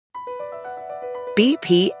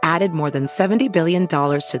BP added more than $70 billion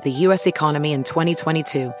to the U.S. economy in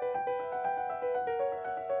 2022.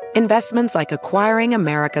 Investments like acquiring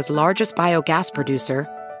America's largest biogas producer,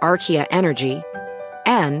 Archaea Energy,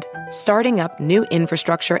 and starting up new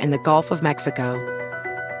infrastructure in the Gulf of Mexico.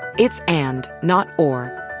 It's and, not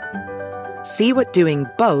or. See what doing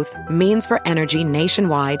both means for energy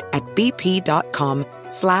nationwide at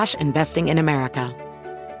bp.com/investing in America.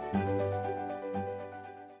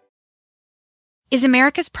 Is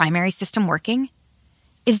America's primary system working?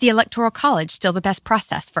 Is the Electoral College still the best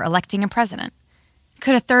process for electing a president?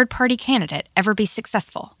 Could a third-party candidate ever be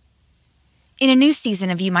successful? In a new season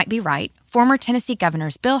of You Might Be Right, former Tennessee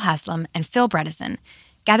governors Bill Haslam and Phil Bredesen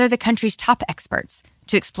gather the country's top experts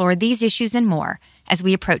to explore these issues and more as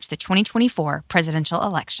we approach the 2024 presidential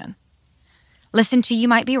election. Listen to You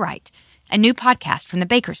Might Be Right, a new podcast from the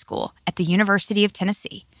Baker School at the University of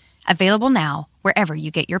Tennessee, available now wherever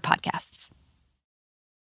you get your podcasts.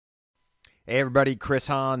 Hey everybody, Chris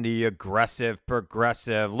Hahn, the Aggressive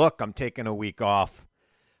Progressive. Look, I'm taking a week off,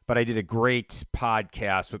 but I did a great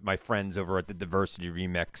podcast with my friends over at the Diversity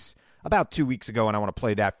Remix about 2 weeks ago, and I want to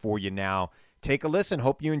play that for you now. Take a listen,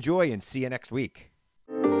 hope you enjoy, and see you next week.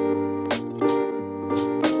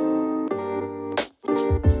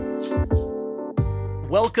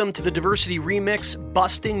 Welcome to the Diversity Remix,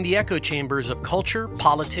 busting the echo chambers of culture,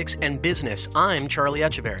 politics, and business. I'm Charlie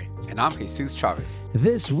Echeverry. And I'm Jesus Chavez.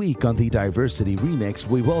 This week on the Diversity Remix,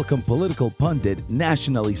 we welcome political pundit,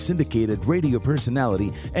 nationally syndicated radio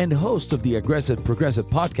personality, and host of the Aggressive Progressive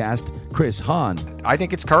podcast, Chris Hahn. I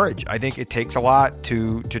think it's courage. I think it takes a lot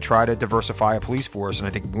to try to diversify a police force, and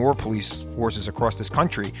I think more police forces across this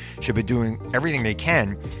country should be doing everything they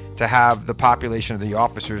can to have the population of the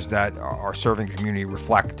officers that are serving the community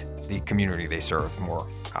reflect the community they serve more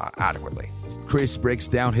adequately. Chris breaks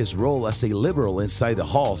down his role as a liberal inside the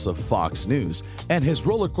halls of Fox News and his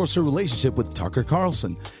roller coaster relationship with Tucker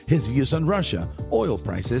Carlson, his views on Russia, oil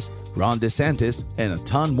prices, Ron DeSantis, and a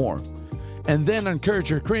ton more. And then on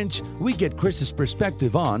Courage or Cringe, we get Chris's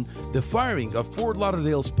perspective on the firing of Fort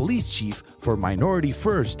Lauderdale's police chief for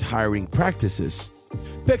minority-first hiring practices,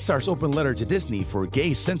 Pixar's open letter to Disney for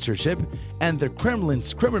gay censorship, and the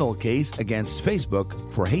Kremlin's criminal case against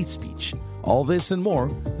Facebook for hate speech. All this and more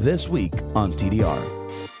this week on TDR.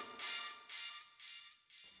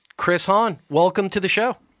 Chris Hahn, welcome to the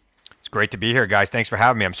show. It's great to be here, guys. Thanks for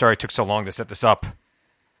having me. I'm sorry it took so long to set this up.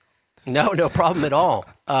 No problem at all.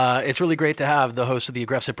 It's really great to have the host of the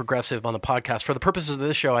Aggressive Progressive on the podcast. For the purposes of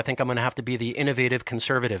this show, I think I'm going to have to be the innovative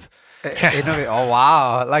conservative. Oh,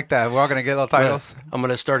 wow. I like that. We're all going to get little titles. I'm going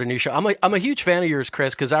to start a new show. I'm a huge fan of yours,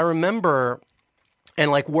 Chris, because I remember, and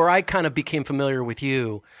like where I kind of became familiar with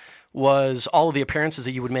you was all of the appearances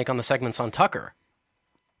that you would make on the segments on Tucker.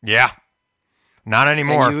 Yeah. Not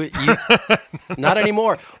anymore. Not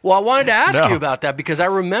anymore. Well, I wanted to ask you about that because I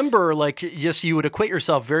remember, like, just you would acquit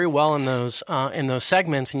yourself very well in those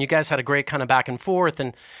segments, and you guys had a great kind of back and forth.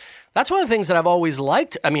 And that's one of the things that I've always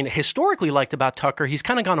liked. I mean, historically liked about Tucker. He's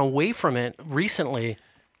kind of gone away from it recently.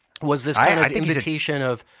 Was this kind of invitation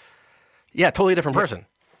of, totally different person.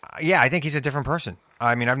 Yeah, I think he's a different person.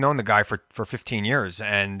 I mean, I've known the guy for 15 years,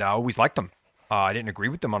 and I always liked him. I didn't agree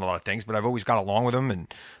with him on a lot of things, but I've always got along with him and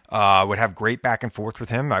would have great back and forth with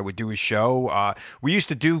him. I would do his show. We used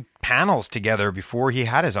to do panels together before he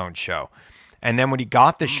had his own show. And then when he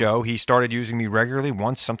got the show, he started using me regularly,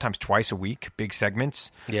 once, sometimes twice a week, big segments,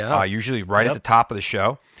 usually right at the top of the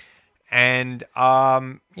show. And,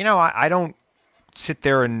 I don't sit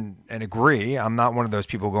there and agree. I'm not one of those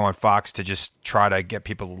people who go on Fox to just try to get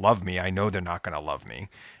people to love me. I know they're not going to love me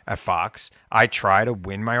at Fox. I try to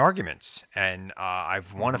win my arguments, and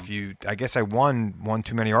I've won a few. I guess I won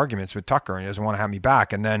too many arguments with Tucker, and he doesn't want to have me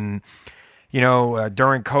back. And then,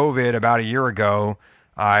 during COVID about a year ago,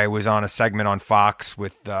 I was on a segment on Fox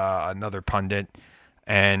with another pundit,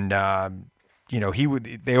 and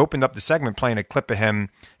they opened up the segment playing a clip of him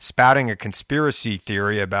spouting a conspiracy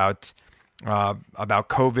theory about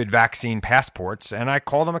COVID vaccine passports, and I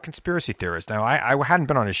called him a conspiracy theorist. Now, I hadn't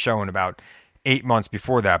been on his show in about 8 months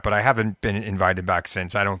before that, but I haven't been invited back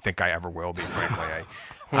since. I don't think I ever will be, frankly.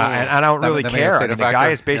 And I don't really care. I mean, the guy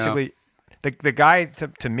is basically the guy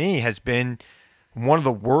to me has been one of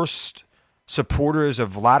the worst supporters of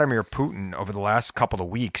Vladimir Putin over the last couple of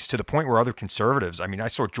weeks, to the point where other conservatives, I mean, I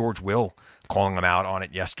saw George Will calling him out on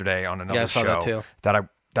it yesterday on another show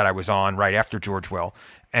that I was on right after George Will.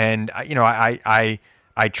 And, I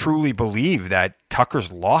truly believe that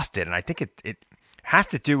Tucker's lost it. And I think it has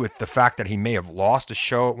to do with the fact that he may have lost a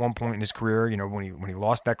show at one point in his career. When he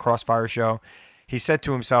lost that Crossfire show, he said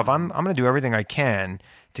to himself, I'm going to do everything I can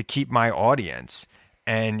to keep my audience.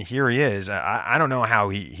 And here he is. I don't know how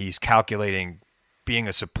he's calculating being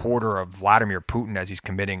a supporter of Vladimir Putin as he's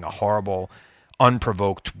committing a horrible,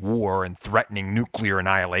 unprovoked war and threatening nuclear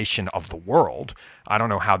annihilation of the world. I don't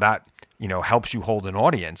know how that, helps you hold an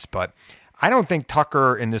audience, but I don't think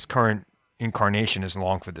Tucker in this current incarnation is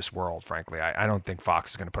long for this world, frankly. I don't think Fox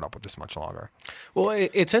is going to put up with this much longer. Well,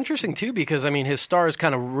 it's interesting, too, because, his star has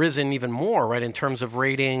kind of risen even more, right, in terms of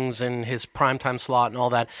ratings and his primetime slot and all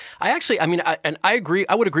that. I agree.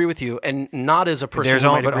 I would agree with you, and not as a person who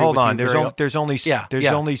might agree with you. There's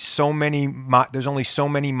only so many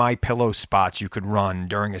My Pillow spots you could run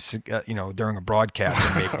during a broadcast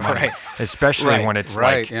and make money, right. especially when it's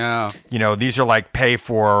these are like pay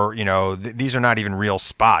for, these are not even real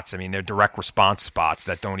spots. They're direct response spots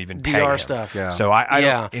that don't even pay DR him. stuff. Yeah. So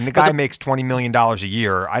and the guy makes $20 million a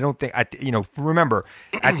year. I don't think, remember,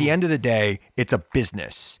 at the end of the day, it's a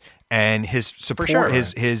business. And his support, sure.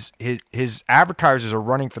 his advertisers are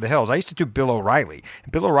running for the hills. I used to do Bill O'Reilly.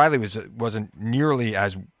 Bill O'Reilly wasn't nearly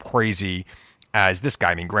as crazy as this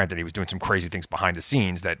guy. Granted, he was doing some crazy things behind the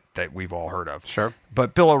scenes that we've all heard of. Sure.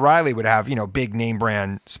 But Bill O'Reilly would have, big name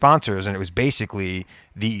brand sponsors, and it was basically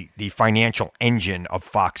the financial engine of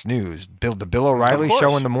Fox News. The Bill O'Reilly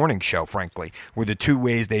show and the morning show, frankly, were the two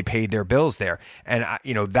ways they paid their bills there. And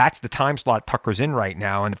that's the time slot Tucker's in right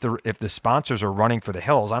now. And if the sponsors are running for the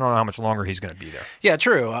hills, I don't know how much longer he's going to be there. Yeah,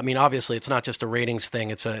 true. Obviously, it's not just a ratings thing;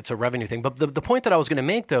 it's a revenue thing. But the point that I was going to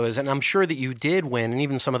make, though, is, and I'm sure that you did win, and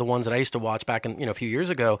even some of the ones that I used to watch back in a few years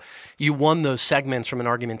ago, you won those segments from an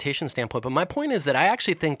argumentation standpoint. But my point is that I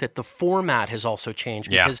actually think that the format has also changed,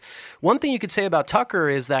 because one thing you could say about Tucker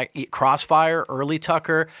is that Crossfire, early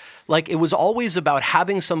Tucker, it was always about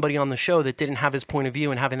having somebody on the show that didn't have his point of view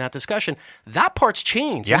and having that discussion. That part's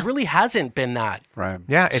changed. Yeah. It really hasn't been that. Right.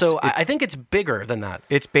 Yeah. I think it's bigger than that.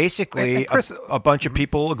 It's basically Chris, a bunch of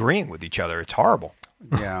people agreeing with each other. It's horrible.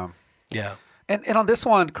 Yeah. Yeah. And on this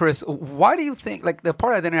one, Chris, why do you think, the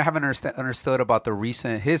part I haven't understood about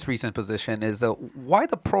his recent position is why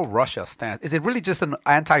the pro-Russia stance? Is it really just an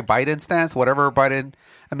anti-Biden stance? Whatever Biden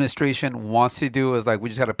administration wants to do is we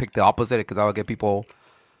just got to pick the opposite because that'll get people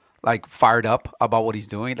fired up about what he's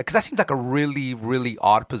doing? Because that seems like a really, really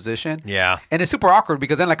odd position. Yeah. And it's super awkward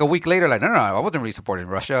because then a week later, no, I wasn't really supporting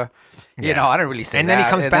Russia. I didn't really say that. And then he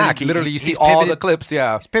comes back. Literally, you see all the clips.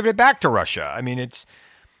 Yeah. He's pivoted back to Russia.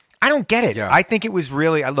 I don't get it. Yeah. I think it was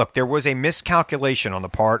really there was a miscalculation on the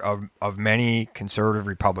part of many conservative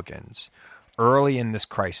Republicans early in this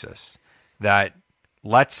crisis that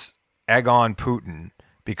let's egg on Putin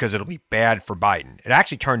because it'll be bad for Biden. It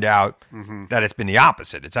actually turned out that it's been the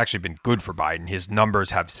opposite. It's actually been good for Biden. His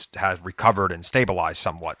numbers have recovered and stabilized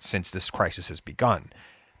somewhat since this crisis has begun.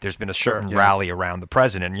 There's been a certain rally around the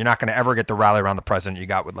president. You're not going to ever get the rally around the president you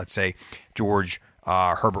got with, let's say, George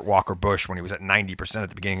Herbert Walker Bush when he was at 90% at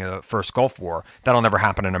the beginning of the first Gulf War. That'll never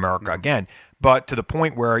happen in America again. But to the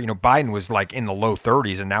point where, Biden was in the low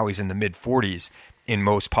 30s and now he's in the mid 40s in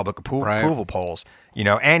most public approval polls,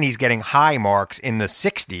 and he's getting high marks in the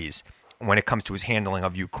 60s when it comes to his handling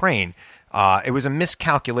of Ukraine. It was a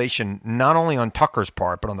miscalculation not only on Tucker's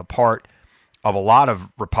part, but on the part of a lot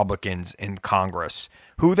of Republicans in Congress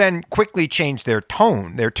who then quickly changed their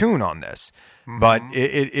tune on this. But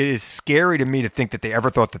it is scary to me to think that they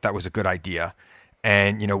ever thought that was a good idea.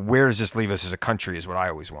 And, where does this leave us as a country is what I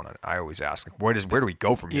always ask. Where do we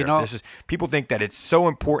go from here? People think that it's so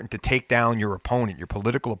important to take down your opponent, your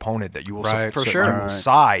political opponent, that you will, will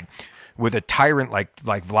side with a tyrant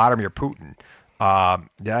like Vladimir Putin.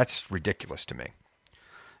 That's ridiculous to me.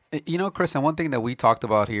 Chris, and one thing that we talked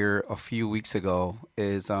about here a few weeks ago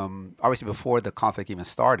is obviously before the conflict even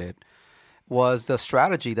started, was the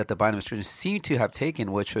strategy that the Biden administration seemed to have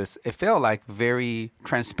taken, which was, it felt like very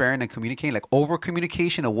transparent and communicating, over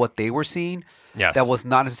communication of what they were seeing. Yes. That was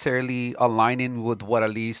not necessarily aligning with what at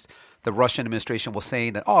least the Russian administration was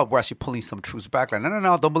saying that, we're actually pulling some troops back.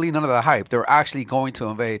 No, don't believe none of the hype. They're actually going to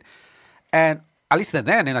invade. And at least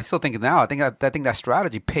then, and I still think now, I think that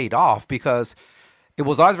strategy paid off because it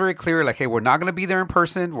was always very clear, hey, we're not going to be there in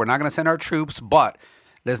person. We're not going to send our troops, but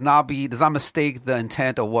let's not mistake the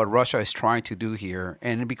intent of what Russia is trying to do here.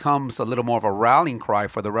 And it becomes a little more of a rallying cry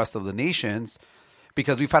for the rest of the nations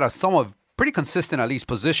because we've had a somewhat pretty consistent, at least,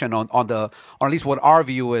 position on at least what our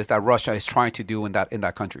view is that Russia is trying to do in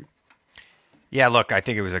that country. Yeah, look, I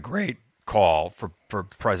think it was a great call for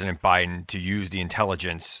President Biden to use the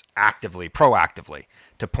intelligence proactively,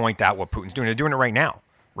 to point out what Putin's doing. They're doing it right now,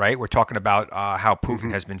 right? We're talking about how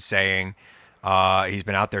Putin has been saying, he's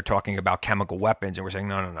been out there talking about chemical weapons, and we're saying,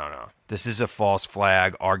 no. This is a false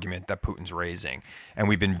flag argument that Putin's raising. And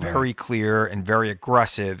we've been very clear and very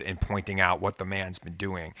aggressive in pointing out what the man's been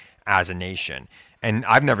doing as a nation. and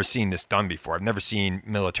I've never seen this done before. I've never seen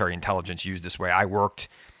military intelligence used this way. I worked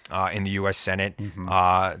in the U.S. Senate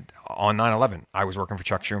on 9/11. I was working for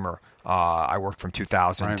Chuck Schumer. I worked from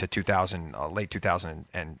 2000 to 2000, late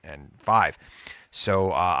 2005.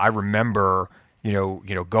 So I remember,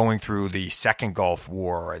 going through the second Gulf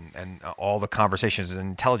War and all the conversations. And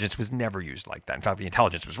intelligence was never used like that. In fact, the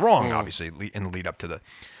intelligence was wrong, obviously, in the lead up to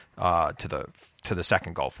the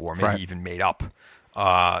second Gulf War, maybe even made up.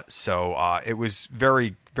 So it was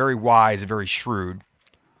very, very wise and very shrewd.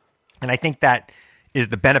 And I think that is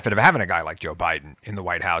the benefit of having a guy like Joe Biden in the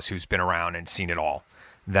White House who's been around and seen it all.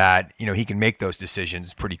 That, he can make those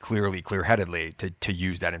decisions pretty clearly, clear-headedly to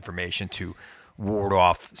use that information to ward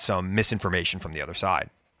off some misinformation from the other side.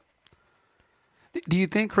 Do you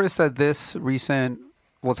think, Chris, that this recent,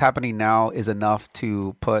 what's happening now is enough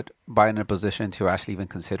to put Biden in a position to actually even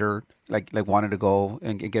consider like wanting to go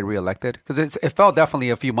and get reelected? Because it felt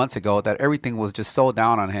definitely a few months ago that everything was just so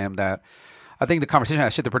down on him that I think the conversation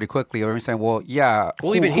had shifted pretty quickly. Everyone's saying, well,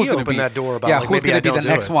 even he opened that door about who's going to be the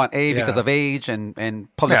next one? Because Yeah. of age and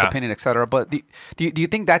public opinion, et cetera. But do you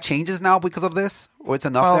think that changes now because of this? Or it's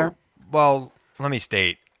enough there? Well, let me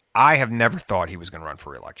state, I have never thought he was going to run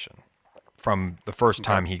for re-election from the first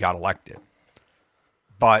time he got elected.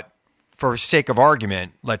 But for sake of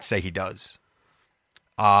argument, let's say he does.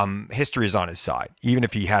 History is on his side. Even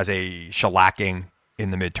if he has a shellacking in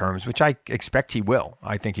the midterms, which I expect he will.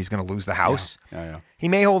 I think he's going to lose the House. Yeah. He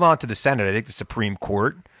may hold on to the Senate. I think the Supreme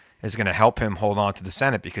Court is going to help him hold on to the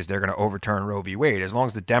Senate because they're going to overturn Roe v. Wade. As long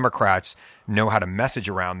as the Democrats know how to message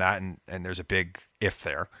around that, and there's a big if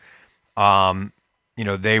there,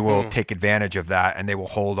 they will take advantage of that, and they will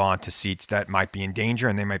hold on to seats that might be in danger,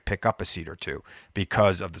 and they might pick up a seat or two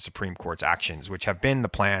because of the Supreme Court's actions, which have been the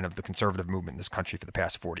plan of the conservative movement in this country for the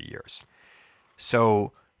past 40 years.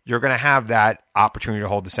 So you're going to have that opportunity to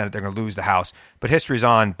hold the Senate. They're going to lose the House, but history's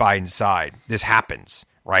on Biden's side. This happens,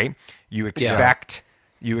 right? You expect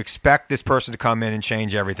this person to come in and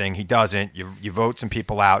change everything. He doesn't. You vote some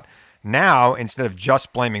people out. Now, instead of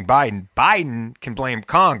just blaming Biden, Biden can blame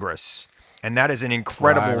Congress, and that is an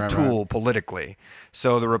incredible tool politically.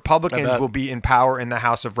 So the Republicans will be in power in the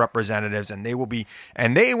House of Representatives, and they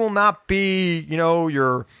will not be,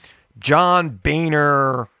 your John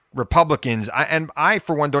Boehner Republicans. I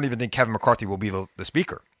for one, don't even think Kevin McCarthy will be the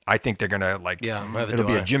speaker. I think they're going to it'll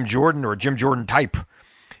be a Jim Jordan or a Jim Jordan type.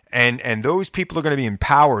 And those people are going to be in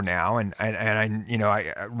power now. And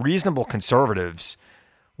reasonable conservatives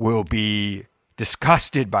will be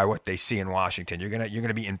disgusted by what they see in Washington. You're going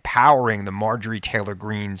to be empowering the Marjorie Taylor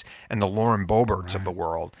Greens and the Lauren Boeberts of the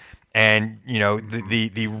world. And,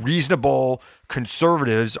 the reasonable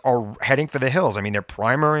conservatives are heading for the hills. I mean, they're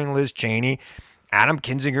primarying Liz Cheney. Adam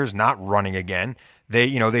Kinzinger's not running again.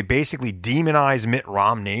 They basically demonize Mitt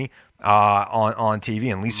Romney on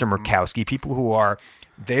TV and Lisa Murkowski, people who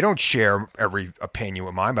they don't share every opinion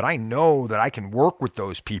with mine, but I know that I can work with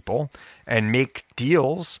those people and make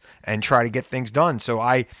deals and try to get things done. So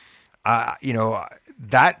that's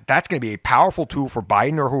going to be a powerful tool for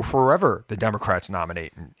Biden or whoever the Democrats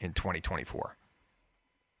nominate in 2024.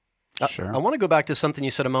 Sure. I want to go back to something you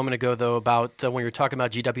said a moment ago, though, about when you were talking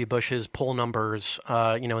about G.W. Bush's poll numbers, in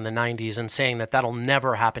the 90s and saying that that'll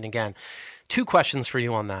never happen again. Two questions for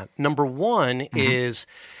you on that. Number one is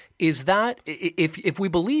that if we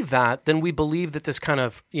believe that, then we believe that this kind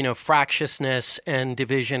of, fractiousness and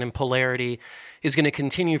division and polarity is going to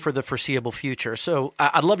continue for the foreseeable future. So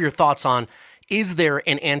I'd love your thoughts on, is there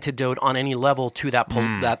an antidote on any level to that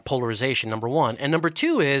that polarization, number one? And number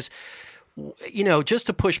two is, just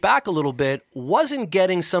to push back a little bit, wasn't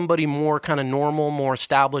getting somebody more kind of normal, more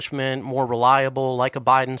establishment, more reliable, like a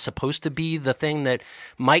Biden, supposed to be the thing that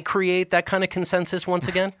might create that kind of consensus once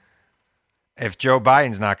again? If Joe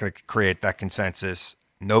Biden's not going to create that consensus,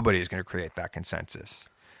 nobody's going to create that consensus.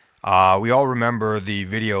 We all remember the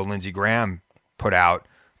video Lindsey Graham put out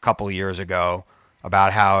a couple of years ago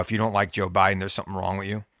about how if you don't like Joe Biden, there's something wrong with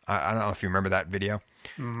you. I don't know if you remember that video.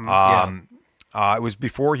 It was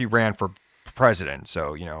before he ran for president.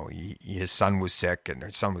 So, his son was sick and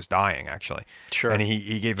his son was dying, actually. Sure. And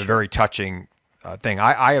he gave a very touching thing.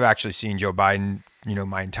 I have actually seen Joe Biden,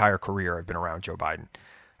 my entire career. I've been around Joe Biden.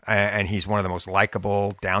 And he's one of the most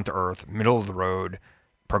likable, down-to-earth, middle-of-the-road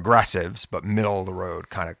progressives, but middle-of-the-road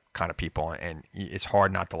kind of people. And it's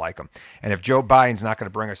hard not to like him. And if Joe Biden's not going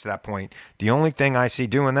to bring us to that point, the only thing I see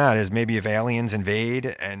doing that is maybe if aliens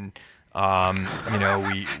invade and Then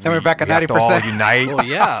we're back at we have to 90%. all unite. Oh,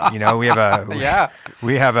 yeah.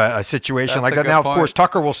 We have a situation That's like a that. good Now, of point. course,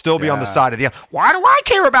 Tucker will still be on the side of the. Why do I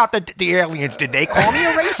care about the aliens? Did they call me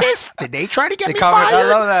a racist? Did they try to get me fired? I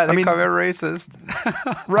love that. I They mean, call me a racist.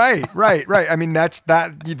 right. I mean, that's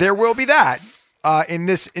that. There will be that in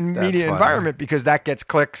this media funny. environment because that gets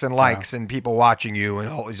clicks and likes and people watching you and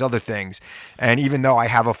all these other things. And even though I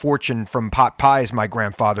have a fortune from pot pies my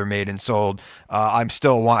grandfather made and sold, I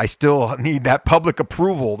still need that public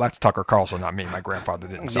approval. That's Tucker Carlson, not me. My grandfather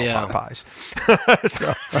didn't sell pot pies.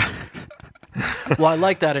 So. Well, I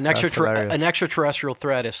like that. An hilarious. extraterrestrial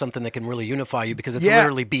threat is something that can really unify you because it's Yeah.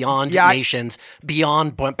 literally beyond Yeah, nations,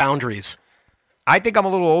 beyond boundaries. I think I'm a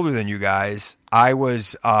little older than you guys. I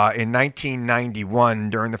was in 1991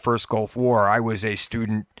 during the first Gulf War. I was a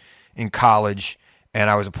student in college, and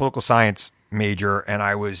I was a political science major, and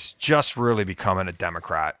I was just really becoming a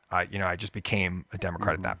Democrat. I just became a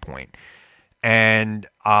Democrat at that point, and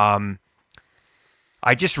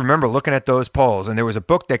I just remember looking at those polls. And there was a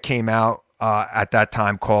book that came out at that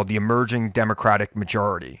time called "The Emerging Democratic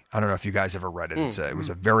Majority." I don't know if you guys ever read it. It was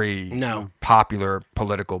a very popular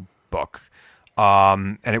political book.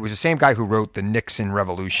 And it was the same guy who wrote the Nixon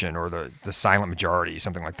Revolution or the Silent Majority,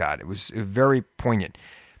 something like that. It was very poignant,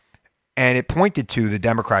 and it pointed to the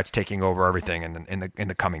Democrats taking over everything in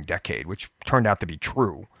the coming decade, which turned out to be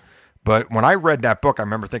true. But when I read that book, I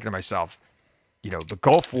remember thinking to myself, the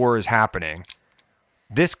Gulf War is happening.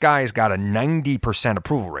 This guy's got a 90%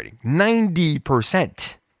 approval rating.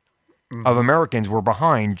 90% of Americans were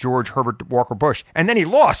behind George Herbert Walker Bush, and then he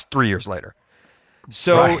lost 3 years later.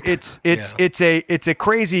 So it's a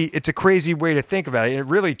crazy way to think about it. It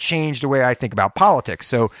really changed the way I think about politics.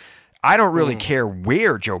 So I don't really care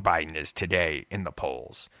where Joe Biden is today in the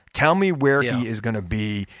polls. Tell me where he is going to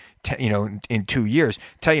be, in 2 years.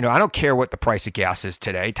 I don't care what the price of gas is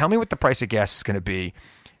today. Tell me what the price of gas is going to be,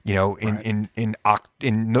 in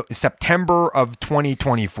September of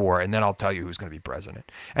 2024, and then I'll tell you who's going to be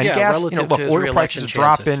president. And gas, relative look, to his oil re-election prices are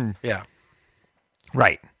chances. dropping. Yeah.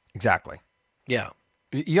 Right. Exactly. Yeah.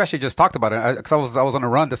 You actually just talked about it because I was on a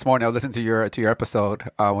run this morning. I listened to your episode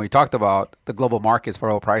when you talked about the global markets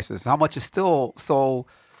for oil prices. How much is still so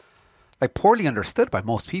poorly understood by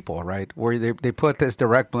most people, right? Where they put this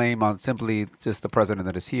direct blame on simply just the president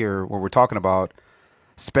that is here, where we're talking about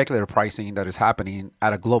speculative pricing that is happening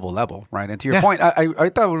at a global level, right? And to your point, I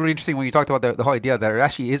thought it was really interesting when you talked about the whole idea that there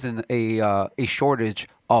actually isn't a shortage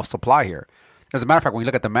of supply here. As a matter of fact, when you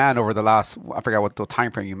look at demand over the last, I forgot what the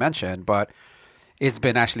time frame you mentioned, but it's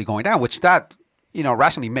been actually going down, which that,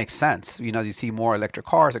 rationally makes sense. As you see more electric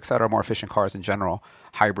cars, et cetera, more efficient cars in general,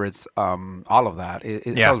 hybrids, all of that.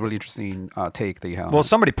 That was a really interesting take that you had on Well, that.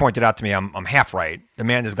 somebody pointed out to me, I'm half right.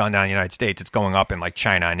 Demand has gone down in the United States. It's going up in like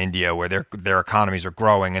China and India where their economies are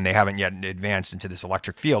growing and they haven't yet advanced into this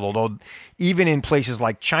electric field. Although even in places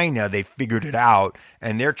like China, they figured it out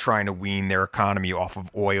and they're trying to wean their economy off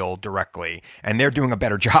of oil directly. And they're doing a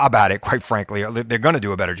better job at it, quite frankly. They're going to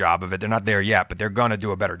do a better job of it. They're not there yet, but they're going to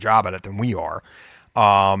do a better job at it than we are.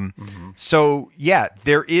 So, yeah,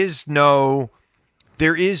 there is no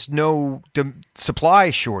supply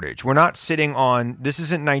shortage. We're not sitting on, this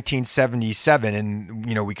isn't 1977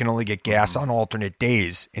 and, we can only get gas on alternate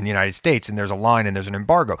days in the United States and there's a line and there's an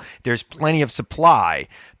embargo. There's plenty of supply.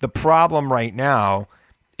 The problem right now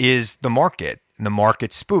is the market. And the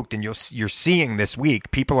market's spooked. And you're seeing this week,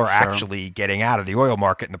 people are actually getting out of the oil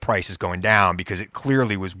market and the price is going down because it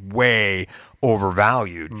clearly was way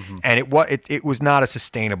overvalued. And it was not a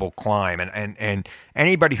sustainable climb. And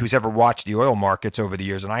anybody who's ever watched the oil markets over the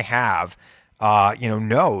years, and I have,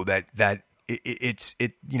 know that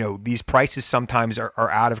these prices sometimes are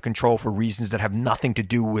out of control for reasons that have nothing to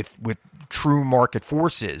do with true market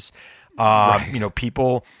forces.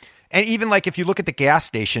 People. And even like if you look at the gas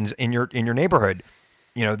stations in your neighborhood,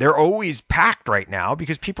 they're always packed right now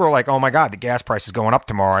because people are like, oh my God, the gas price is going up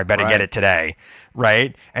tomorrow. I better get it today.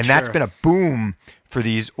 Right. And that's been a boom for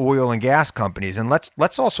these oil and gas companies. And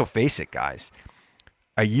let's also face it, guys.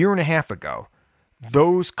 A year and a half ago,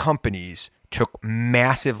 those companies took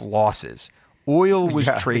massive losses. Oil was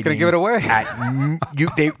trading. They couldn't give it away.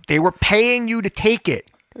 They were paying you to take it.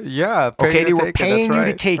 Yeah. Okay. They were paying you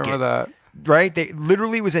to take it. Remember that. Right? They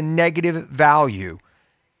literally was a negative value.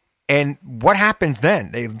 And what happens then?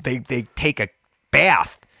 They take a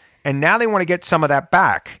bath and now they want to get some of that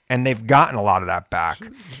back. And they've gotten a lot of that back.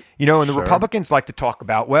 And the Republicans like to talk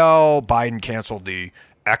about, well, Biden canceled the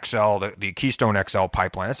Keystone XL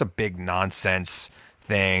pipeline. That's a big nonsense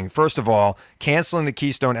thing. First of all, canceling the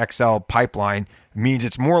Keystone XL pipeline means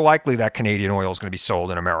it's more likely that Canadian oil is going to be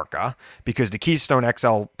sold in America, because the Keystone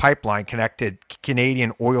XL pipeline connected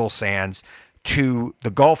Canadian oil sands to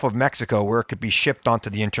the Gulf of Mexico, where it could be shipped onto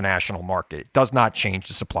the international market. It does not change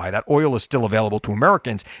the supply. That oil is still available to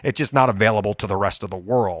Americans. It's just not available to the rest of the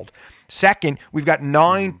world. Second, we've got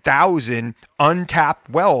 9,000 untapped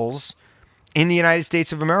wells in the United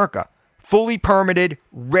States of America, fully permitted,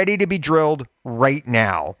 ready to be drilled right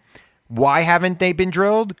now. Why haven't they been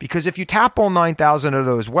drilled? Because if you tap all 9,000 of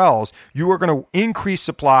those wells, you are going to increase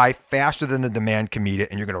supply faster than the demand can meet it,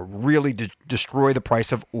 and you're going to really destroy the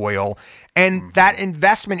price of oil. And that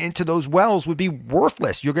investment into those wells would be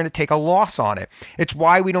worthless. You're going to take a loss on it. It's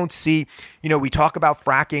why we don't see, we talk about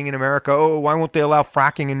fracking in America. Oh, why won't they allow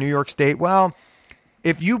fracking in New York State? Well,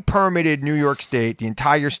 if you permitted New York State, the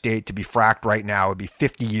entire state, to be fracked right now, it would be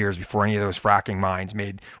 50 years before any of those fracking mines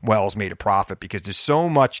wells made a profit, because there's so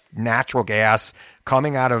much natural gas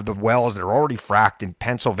coming out of the wells that are already fracked in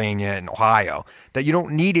Pennsylvania and Ohio that you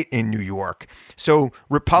don't need it in New York. So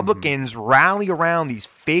Republicans rally around these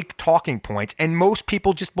fake talking points, and most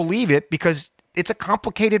people just believe it because it's a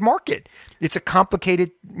complicated market. It's a complicated,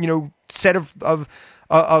 set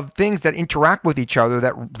of things that interact with each other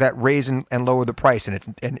that raise and lower the price, and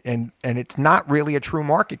it's not really a true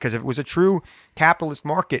market, because if it was a true capitalist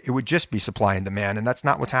market, it would just be supply and demand, and that's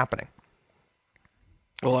not what's happening.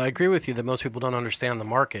 Well, I agree with you that most people don't understand the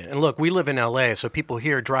market. And look, we live in LA, so people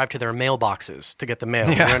here drive to their mailboxes to get the mail.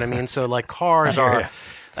 You know what I mean? So like cars are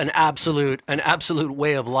an absolute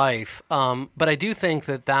way of life. But I do think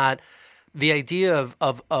that the idea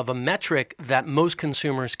of a metric that most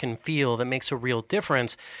consumers can feel that makes a real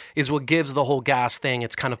difference is what gives the whole gas thing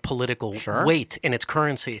its kind of political weight and its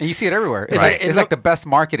currency. And you see it everywhere. It's like the best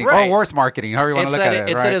marketing or worst marketing, however you want to look at it.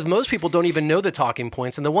 It's that as most people don't even know the talking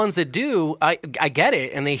points, and the ones that do, I get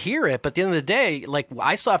it and they hear it, but at the end of the day, like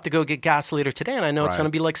I still have to go get gas later today, and I know it's going to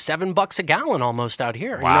be like $7 a gallon almost out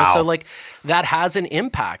here. Wow. So like that has an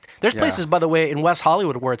impact. There's places, by the way, in West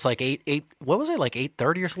Hollywood where it's like what was it, like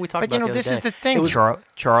 8:30 or something we talked about the other day. This is the thing,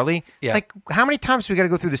 Charlie. Yeah. Like, how many times do we got to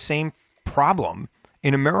go through the same problem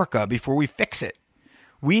in America before we fix it?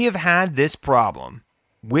 We have had this problem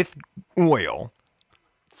with oil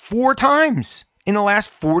 4 times in the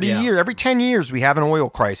last 40 years. Every 10 years, we have an oil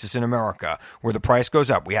crisis in America where the price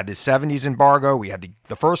goes up. We had the 70s embargo. We had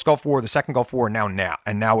the first Gulf War, the second Gulf War,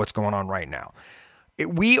 and now what's going on right now.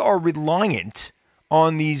 We are reliant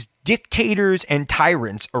on these dictators and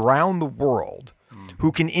tyrants around the world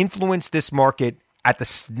who can influence this market at the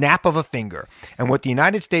snap of a finger. And what the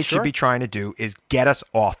United States should be trying to do is get us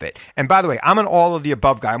off it. And by the way, I'm an all of the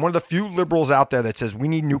above guy. I'm one of the few liberals out there that says we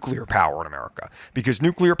need nuclear power in America, because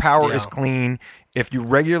nuclear power is clean. If you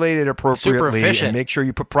regulate it appropriately and make sure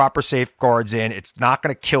you put proper safeguards in, it's not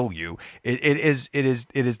going to kill you. It is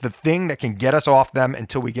the thing that can get us off them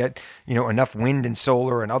until we get enough wind and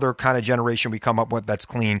solar and other kind of generation we come up with that's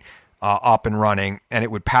clean up and running, and it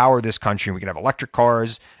would power this country. We could have electric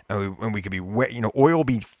cars, and we could be oil will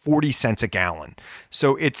be 40 cents a gallon.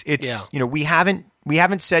 So it's we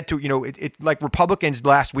haven't said to like Republicans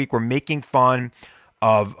last week were making fun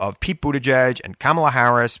of Pete Buttigieg and Kamala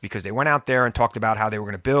Harris because they went out there and talked about how they were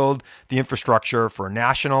going to build the infrastructure for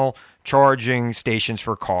national charging stations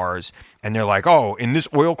for cars. And they're like, oh, in this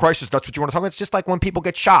oil crisis, that's what you want to talk about? It's just like when people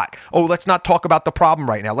get shot. Oh, let's not talk about the problem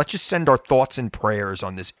right now. Let's just send our thoughts and prayers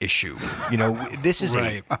on this issue. This is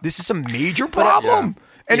a major problem.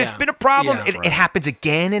 And it's been a problem. It happens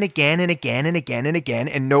again and again and again and again and again,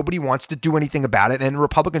 and nobody wants to do anything about it. And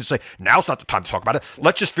Republicans say, now's not the time to talk about it.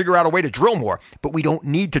 Let's just figure out a way to drill more. But we don't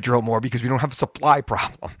need to drill more because we don't have a supply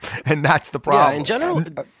problem. And that's the problem. Yeah,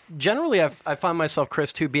 and generally, I find myself,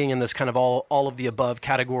 Chris, too, being in this kind of all of the above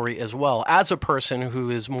category as well, as a person who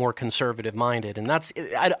is more conservative minded. And that's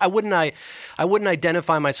I wouldn't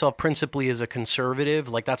identify myself principally as a conservative.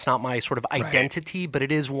 Like, that's not my sort of identity, but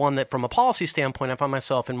it is one that from a policy standpoint, I find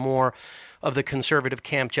myself in more of the conservative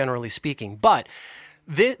camp, generally speaking. But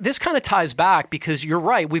this kind of ties back because you're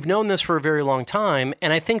right. We've known this for a very long time.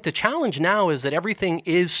 And I think the challenge now is that everything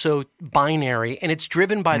is so binary and it's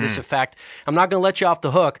driven by this effect. I'm not going to let you off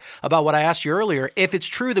the hook about what I asked you earlier. If it's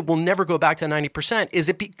true that we'll never go back to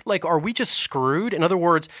 90%, are we just screwed? In other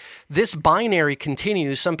words, this binary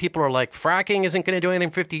continues. Some people are like, fracking isn't going to do anything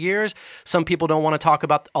in 50 years. Some people don't want to talk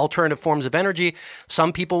about alternative forms of energy.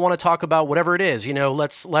 Some people want to talk about whatever it is.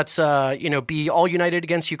 Let's be all united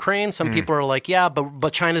against Ukraine. Some people are like, yeah,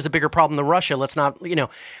 but China's a bigger problem than Russia. Let's not,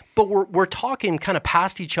 but we're talking kind of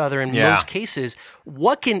past each other in most cases.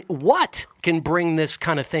 What can bring this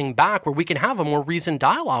kind of thing back where we can have a more reasoned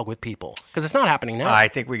dialogue with people? Because it's not happening now. I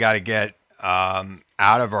think we got to get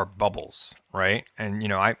out of our bubbles, right? And,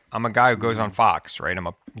 I'm a guy who goes on Fox, right? I'm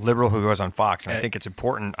a liberal who goes on Fox, and I think it's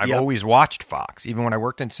important. I've always watched Fox. Even when I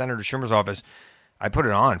worked in Senator Schumer's office, I put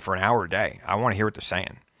it on for an hour a day. I want to hear what they're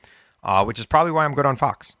saying, which is probably why I'm good on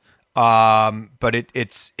Fox. But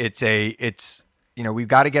it's we've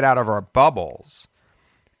got to get out of our bubbles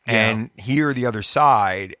and hear the other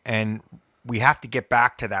side, and we have to get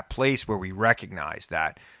back to that place where we recognize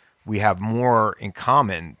that we have more in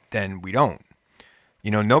common than we don't.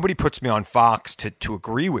 Nobody puts me on Fox to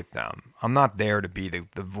agree with them. I'm not there to be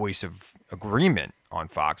the voice of agreement on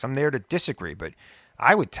Fox. I'm there to disagree. But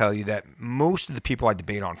I would tell you that most of the people I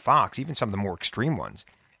debate on Fox, even some of the more extreme ones,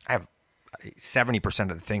 I have 70%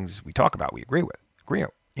 of the things we talk about we agree with.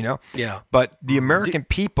 Yeah. But the American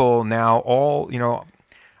people now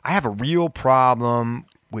I have a real problem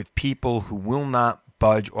with people who will not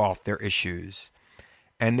budge off their issues.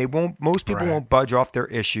 And most people won't budge off their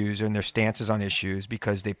issues and their stances on issues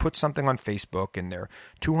because they put something on Facebook and their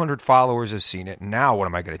 200 followers have seen it. And now what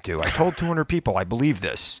am I going to do? I told 200 people I believe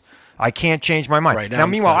this. I can't change my mind. Right, now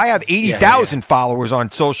meanwhile, I have 80,000 followers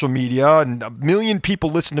on social media and 1 million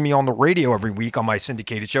people listen to me on the radio every week on my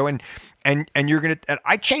syndicated show. And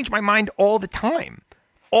I change my mind all the time.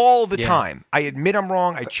 All the time. I admit I'm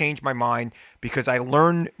wrong. I change my mind because I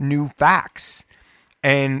learn new facts.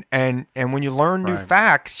 And when you learn new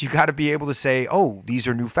facts, you got to be able to say, oh, these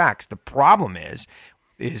are new facts. The problem is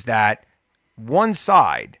that one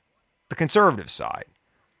side, the conservative side,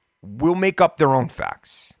 will make up their own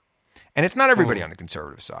facts. And it's not everybody on the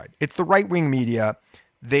conservative side. It's the right-wing media.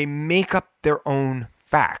 They make up their own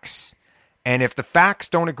facts. And if the facts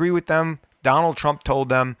don't agree with them, Donald Trump told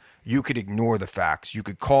them, you could ignore the facts. You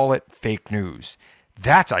could call it fake news.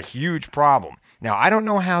 That's a huge problem. Now, I don't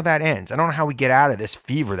know how that ends. I don't know how we get out of this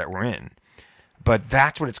fever that we're in. But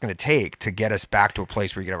that's what it's going to take to get us back to a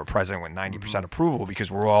place where you can have a president with 90% approval,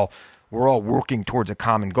 because we're all working towards a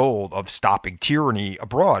common goal of stopping tyranny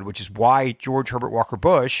abroad, which is why George Herbert Walker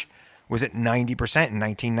Bush was at 90% in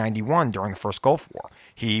 1991 during the first Gulf War.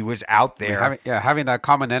 He was out there. Having that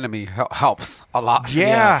common enemy helps a lot.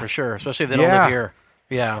 Yeah, for sure. Especially if they don't live here.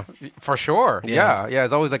 Yeah, for sure. Yeah.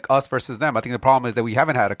 It's always like us versus them. I think the problem is that we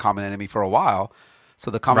haven't had a common enemy for a while.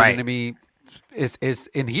 So the common enemy is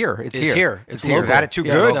in here. It's here. It's here. local. We've had it too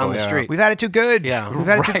good. It's down the street. We've had it too good. Yeah. We've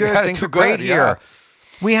had it too good. Things are great here.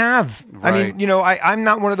 We have. Right. I mean, I'm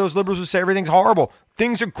not one of those liberals who say everything's horrible.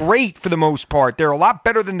 Things are great for the most part. They're a lot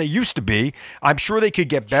better than they used to be. I'm sure they could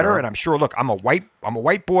get better, and I'm sure. Look, I'm a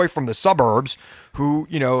white boy from the suburbs who,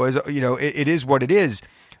 it is what it is.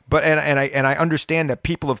 But and I understand that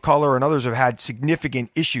people of color and others have had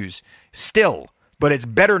significant issues still, but it's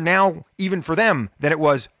better now even for them than it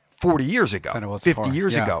was 40 years ago, 50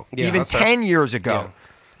 years ago, even 10 years ago. Yeah.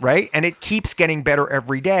 Right. And it keeps getting better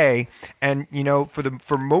every day. And,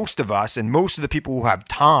 for most of us and most of the people who have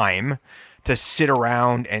time to sit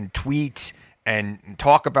around and tweet and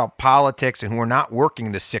talk about politics and who are not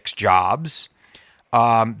working the 6 jobs,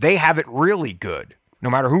 they have it really good, no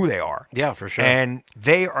matter who they are. Yeah, for sure. And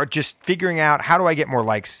they are just figuring out, how do I get more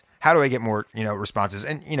likes? How do I get more, responses?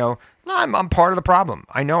 And, I'm part of the problem.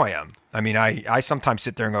 I know I am. I mean, I sometimes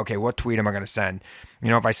sit there and go, okay, what tweet am I going to send?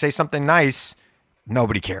 If I say something nice,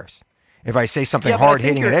 nobody cares. If I say something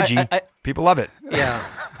hard-hitting and edgy, people love it. Yeah.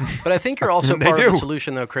 But I think you're also part of the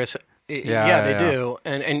solution, though, Chris. Yeah, they do.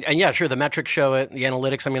 And yeah, sure, the metrics show it, the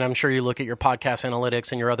analytics. I mean, I'm sure you look at your podcast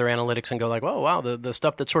analytics and your other analytics and go like, oh, wow, the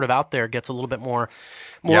stuff that's sort of out there gets a little bit more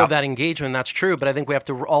of that engagement. That's true. But I think we have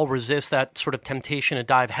to all resist that sort of temptation to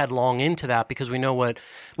dive headlong into that, because we know what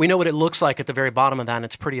it looks like at the very bottom of that, and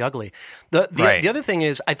it's pretty ugly. The other thing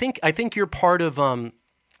is, I think you're part of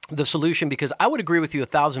the solution, because I would agree with you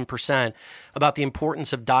 1,000% about the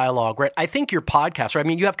importance of dialogue, right? I think your podcast, right? I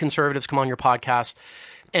mean, you have conservatives come on your podcast,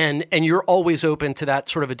 and you're always open to that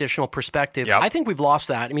sort of additional perspective. Yep. I think we've lost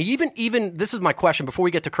that. I mean, even this is my question before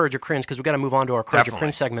we get to Courage or Cringe, because we've got to move on to our Courage or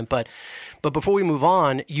Cringe segment. But before we move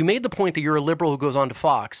on, you made the point that you're a liberal who goes on to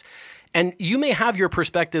Fox. And you may have your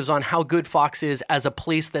perspectives on how good Fox is as a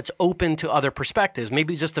place that's open to other perspectives.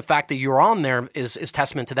 Maybe just the fact that you're on there is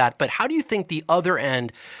testament to that. But how do you think the other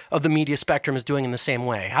end of the media spectrum is doing in the same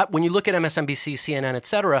way? When you look at MSNBC, CNN, et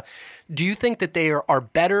cetera, do you think that they are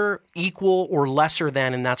better, equal, or lesser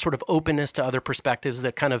than in that sort of openness to other perspectives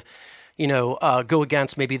that kind of go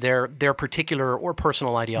against maybe their particular or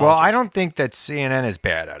personal ideologies? Well, I don't think that CNN is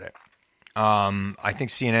bad at it. I think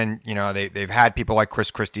CNN, they've had people like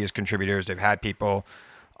Chris Christie as contributors. They've had people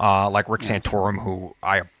like Rick Santorum, who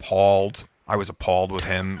I was appalled with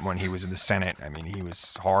him when he was in the Senate. I mean, he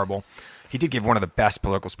was horrible. He did give one of the best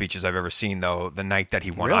political speeches I've ever seen, though, the night that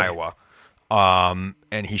he won Iowa.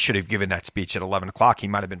 And he should have given that speech at 11 o'clock. He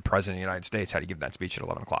might have been president of the United States had he given that speech at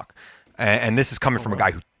 11 o'clock. And this is coming from a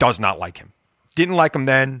guy who does not like him. Didn't like him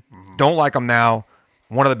then, don't like him now.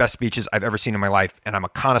 One of the best speeches I've ever seen in my life, and I'm a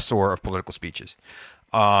connoisseur of political speeches.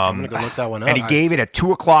 I'm going to go look that one up. And he gave it at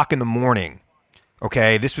 2 o'clock in the morning.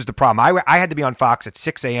 Okay, this was the problem. I had to be on Fox at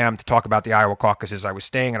 6 a.m. to talk about the Iowa caucuses. I was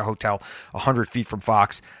staying at a hotel 100 feet from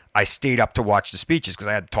Fox. I stayed up to watch the speeches because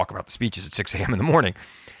I had to talk about the speeches at 6 a.m. in the morning.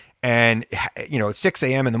 And, at 6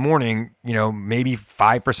 a.m. in the morning, maybe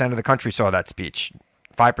 5% of the country saw that speech.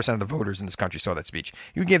 5% of the voters in this country saw that speech.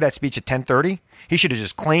 You gave that speech at 10:30. He should have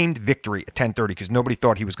just claimed victory at 10:30 because nobody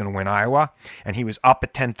thought he was going to win Iowa. And he was up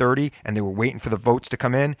at 10:30 and they were waiting for the votes to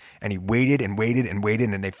come in. And he waited and waited and waited.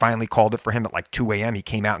 And they finally called it for him at like 2 a.m. He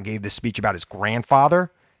came out and gave this speech about his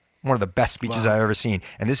grandfather. One of the best speeches I've ever seen.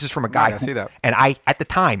 And this is from a guy and I, at the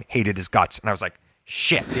time, hated his guts. And I was like,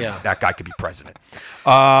 shit, that guy could be president.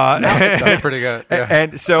 That's pretty good. Yeah.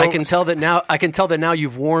 And so I can tell that now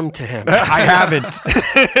you've warmed to him. I haven't.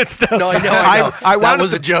 No, I know. That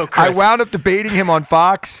was a joke, Chris. I wound up debating him on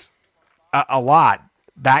Fox a lot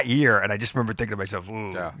that year, and I just remember thinking to myself,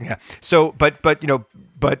 yeah. So, but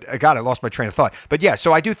God, I lost my train of thought. But yeah,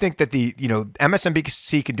 so I do think that the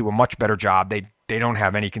MSNBC can do a much better job. They don't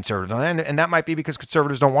have any conservatives on it, and that might be because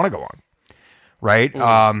conservatives don't want to go on, right?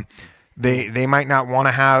 They might not want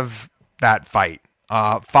to have that fight.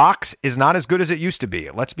 Fox is not as good as it used to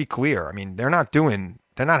be. Let's be clear. I mean, they're not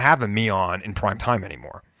having me on in prime time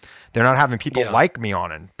anymore. They're not having people like me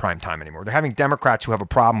on in prime time anymore. They're having Democrats who have a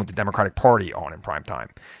problem with the Democratic Party on in prime time.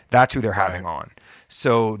 That's who they're having on.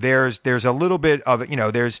 So there's a little bit of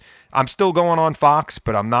it. I'm still going on Fox,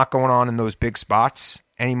 but I'm not going on in those big spots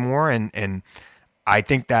anymore. And I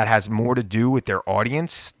think that has more to do with their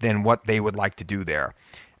audience than what they would like to do there.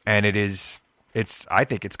 And I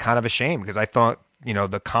think it's kind of a shame because I thought,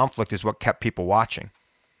 the conflict is what kept people watching.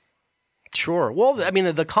 Sure. Well, I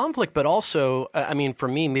mean, the conflict, but also, for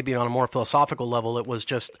me, maybe on a more philosophical level, it was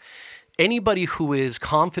just anybody who is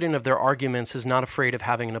confident of their arguments is not afraid of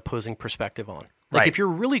having an opposing perspective on. Like, if you're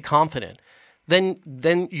really confident,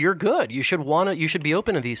 then you're good. You should be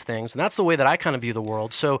open to these things. And that's the way that I kind of view the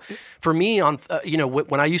world. So for me,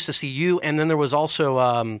 when I used to see you, and then there was also,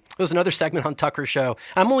 there was another segment on Tucker's show.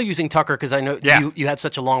 I'm only using Tucker because I know you had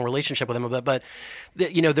such a long relationship with him, but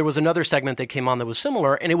there was another segment that came on that was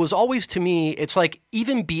similar. And it was always, to me, it's like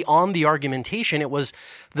even beyond the argumentation, it was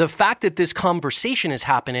the fact that this conversation is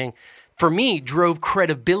happening, for me, drove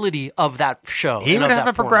credibility of that show. He would have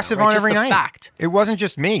a progressive on every night. Fact. It wasn't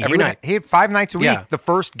just me. Every night. He had 5 nights a week. Yeah. The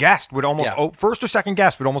first guest would first or second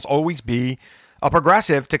guest would almost always be a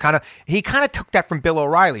progressive he kind of took that from Bill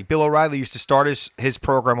O'Reilly. Bill O'Reilly used to start his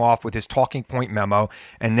program off with his talking point memo,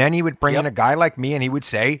 and then he would bring in a guy like me and he would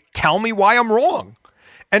say, tell me why I'm wrong.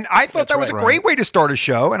 And I thought that was a great way to start a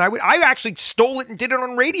show. And I actually stole it and did it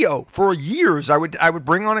on radio for years. I would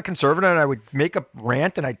bring on a conservative and I would make a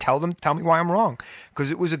rant and I'd tell me why I'm wrong. Because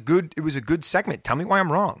it was a good segment. Tell me why I'm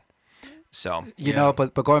wrong. So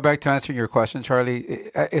but going back to answering your question, Charlie,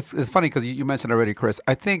 it's funny because you mentioned already, Chris.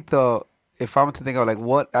 I think if I want to think of like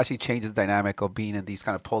what actually changes the dynamic of being in these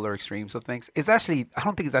kind of polar extremes of things, I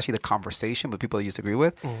don't think it's actually the conversation with people that you disagree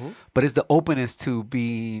with, but it's the openness to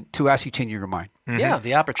actually changing your mind. Mm-hmm. Yeah,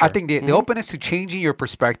 the aperture. I think the openness to changing your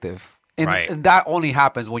perspective. And that only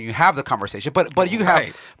happens when you have the conversation. But there's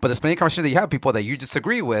plenty of conversations that you have people that you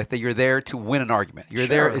disagree with that you're there to win an argument. You're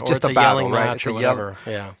there. It's just a battle, right? It's a whatever.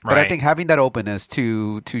 Yeah. But I think having that openness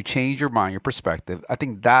to change your mind, your perspective, I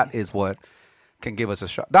think that is what can give us a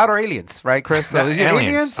shot. That or aliens, right, Chris? So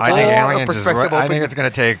aliens. I think aliens. I think it's going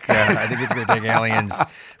to take. Aliens.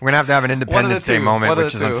 We're going to have an Independence Day moment,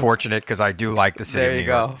 which is unfortunate because I do like the city of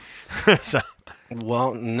New York. There you go. So.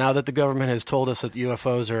 Well, now that the government has told us that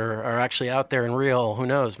UFOs are actually out there and real, who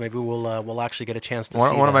knows? Maybe we'll actually get a chance to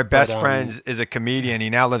see. One of my best friends is a comedian. He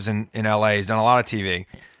now lives in LA. He's done a lot of TV.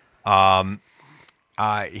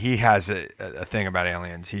 He has a thing about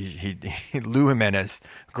aliens. He Lou Jimenez,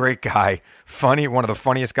 great guy, funny, one of the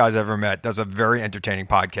funniest guys I've ever met. Does a very entertaining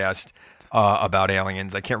podcast about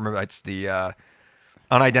aliens. I can't remember. It's the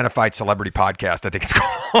Unidentified Celebrity Podcast, I think it's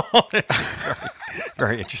called. It's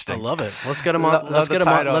very interesting. I love it. Let's get him on. Let's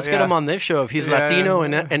get him on this show. If he's Latino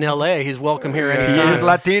in LA, he's welcome here anytime. He is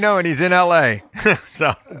Latino and he's in LA.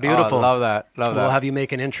 So beautiful. Love that. We'll have you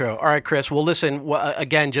make an intro. All right, Chris. Well, listen.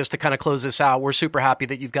 Again, just to kind of close this out, we're super happy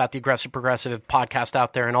that you've got the Aggressive Progressive podcast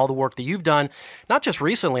out there and all the work that you've done, not just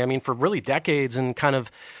recently. I mean, for really decades, and kind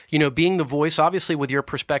of being the voice, obviously with your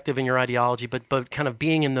perspective and your ideology, but kind of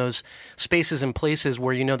being in those spaces and places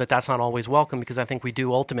where you know that that's not always welcome, because I think we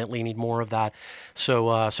do ultimately need more of that.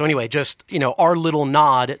 So anyway, just, our little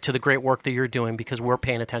nod to the great work that you're doing, because we're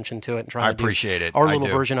paying attention to it and trying to appreciate it. our little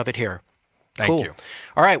version of it here. Thank Cool. you.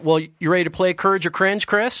 All right. Well, you ready to play Courage or Cringe,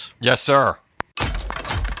 Chris? Yes, sir.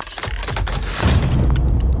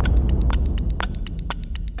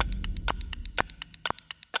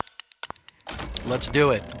 Let's do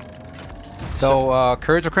it. So,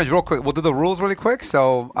 Courage or Cringe, real quick. We'll do the rules really quick.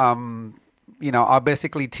 So, I'll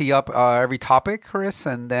basically tee up every topic, Chris,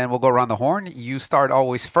 and then we'll go around the horn. You start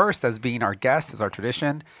always first as being our guest, as our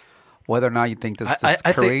tradition. Whether or not you think this is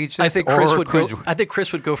courageous I think or Chris I think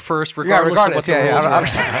Chris would go first, regardless of what the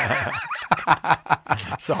rules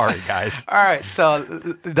are. Sorry, guys. All right, so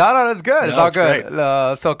that's good. It's all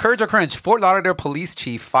good. So, Courage or Cringe, Fort Lauderdale police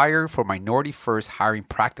chief fired for minority-first hiring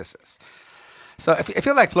practices. So I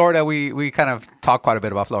feel like Florida, we kind of talk quite a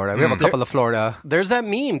bit about Florida. We have a couple of Florida. There's that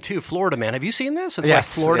meme, too, Florida Man. Have you seen this? It's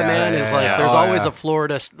Yes. like Florida Man is like, there's always a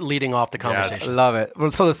Florida leading off the conversation. Love it. Well,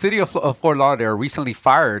 so the city of Fort Lauderdale recently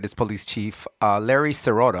fired its police chief, Larry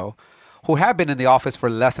Serrato, who had been in the office for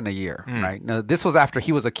less than a year. Right. Now, this was after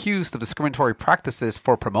he was accused of discriminatory practices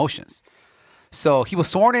for promotions. So he was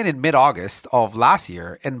sworn in mid-August of last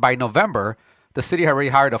year, and by November, the city had already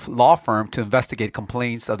hired a law firm to investigate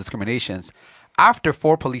complaints of discriminations after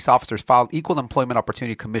 4 police officers filed Equal Employment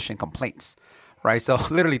Opportunity Commission complaints. Right. So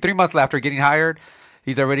literally 3 months after getting hired,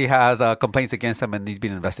 he's already has complaints against him, and he's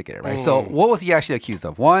being investigated. Right. So what was he actually accused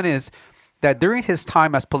of? One is that during his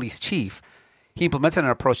time as police chief, he implemented an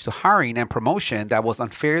approach to hiring and promotion that was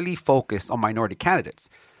unfairly focused on minority candidates.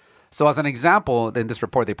 So as an example, in this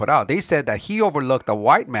report they put out, they said that he overlooked a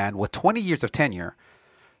white man with 20 years of tenure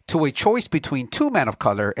to a choice between 2 men of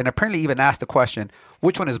color, and apparently even asked the question,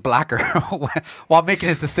 which one is blacker, while making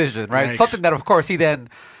his decision, right? Yikes. Something that, of course, he then,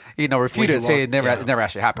 refuted, saying it never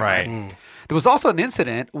actually happened. Right. There was also an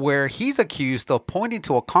incident where he's accused of pointing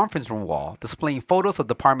to a conference room wall, displaying photos of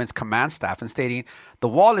the department's command staff, and stating the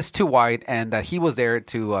wall is too wide and that he was there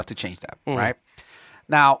to change that, right?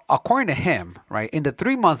 Now, according to him, right, in the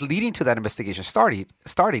 3 months leading to that investigation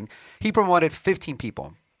starting, he promoted 15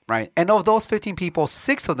 people. Right. And of those 15 people,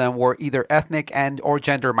 6 of them were either ethnic and or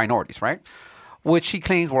gender minorities, right? Which he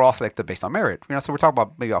claims were all selected based on merit. So we're talking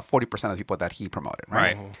about maybe about 40% of the people that he promoted,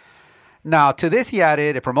 right? Now, to this, he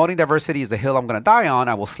added, if promoting diversity is the hill I'm going to die on,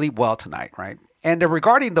 I will sleep well tonight, right? And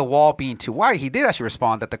regarding the wall being too wide, he did actually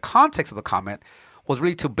respond that the context of the comment was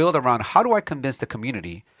really to build around how do I convince the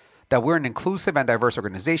community that we're an inclusive and diverse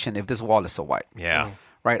organization if this wall is so wide? Yeah.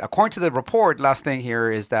 Right. According to the report, last thing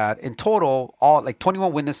here is that in total, all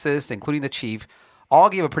 21 witnesses, including the chief,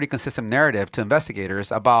 all gave a pretty consistent narrative to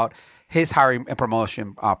investigators about his hiring and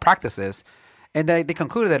promotion practices. And they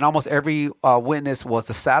concluded that almost every witness was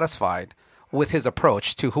dissatisfied with his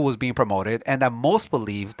approach to who was being promoted, and that most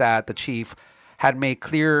believed that the chief had made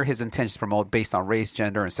clear his intentions to promote based on race,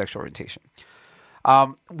 gender, and sexual orientation.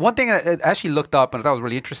 One thing I actually looked up and I thought was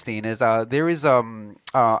really interesting is there is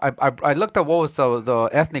I looked at what was the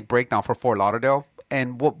ethnic breakdown for Fort Lauderdale,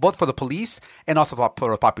 and both for the police and also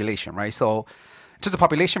for the population, right? So just the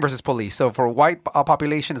population versus police. So for white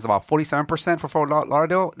population is about 47% for Fort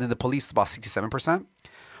Lauderdale, then the police is about 67%.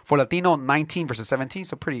 For Latino, 19 versus 17,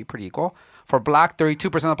 so pretty equal. For black, 32%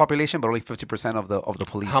 of the population, but only 50% of the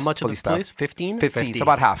police. How much police of the police? 15? 15, so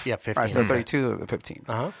about half. Yeah, 15. Right, so 32 and 15.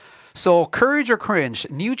 Uh-huh. So, courage or cringe,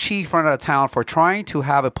 new chief run out of town for trying to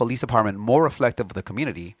have a police department more reflective of the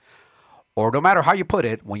community. Or no matter how you put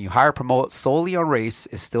it, when you hire promote solely on race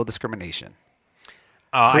is still discrimination.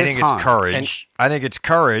 I think it's courage. I think it's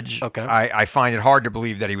courage. Okay. I find it hard to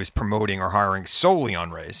believe that he was promoting or hiring solely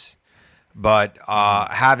on race. But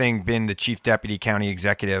having been the chief deputy county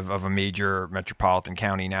executive of a major metropolitan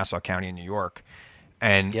county, Nassau County in New York,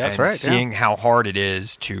 and seeing how hard it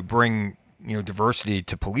is to bring diversity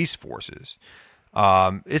to police forces,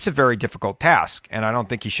 it's a very difficult task. And I don't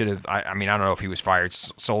think he should have. I don't know if he was fired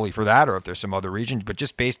solely for that or if there's some other reasons. But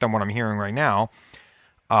just based on what I'm hearing right now,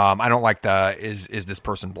 I don't like the is this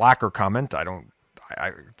person blacker comment. I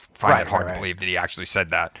find it hard to believe that he actually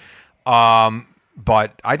said that.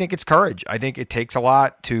 But I think it's courage. I think it takes a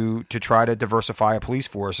lot to try to diversify a police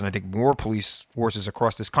force. And I think more police forces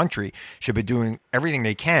across this country should be doing everything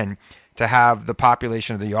they can to have the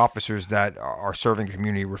population of the officers that are serving the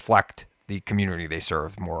community reflect the community they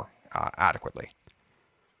serve more adequately.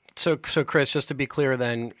 So Chris, just to be clear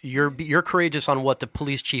then, you're courageous on what the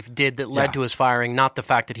police chief did that led to his firing, not the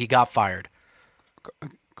fact that he got fired.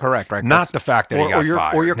 Correct, right? Not the fact that he got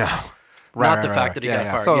fired. Not the fact that he got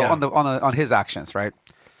fired. So on his actions, right?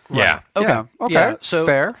 Yeah. Okay. Yeah, okay. Yeah. So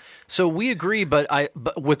Fair. So we agree, but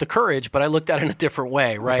with the courage, but I looked at it in a different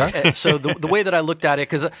way, right? Okay. So the way that I looked at it,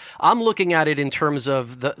 because I'm looking at it in terms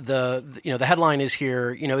of the headline is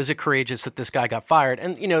here, is it courageous that this guy got fired?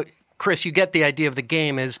 And, Chris, you get the idea of the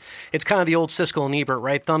game is it's kind of the old Siskel and Ebert,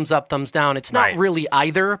 right? Thumbs up, thumbs down. It's not really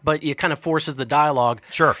either, but it kind of forces the dialogue.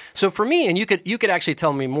 Sure. So for me, and you could actually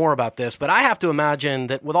tell me more about this, but I have to imagine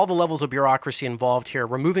that with all the levels of bureaucracy involved here,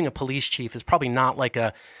 removing a police chief is probably not like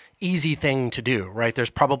a easy thing to do, right?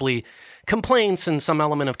 There's probably complaints and some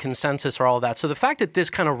element of consensus or all of that. So the fact that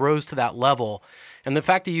this kind of rose to that level, and the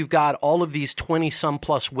fact that you've got all of these 20-some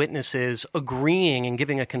plus witnesses agreeing and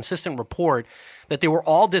giving a consistent report that they were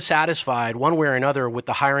all dissatisfied one way or another with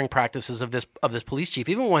the hiring practices of this police chief,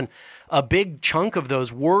 even when a big chunk of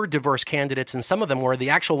those were diverse candidates and some of them were the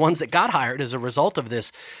actual ones that got hired as a result of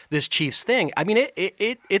this chief's thing. I mean,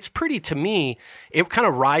 it's pretty, to me, it kind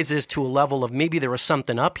of rises to a level of maybe there was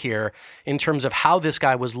something up here in terms of how this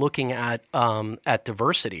guy was looking at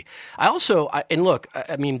diversity.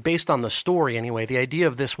 I mean, based on the story anyway, the idea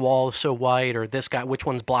of this wall is so white or this guy, which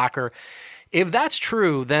one's blacker, if that's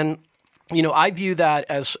true, then I view that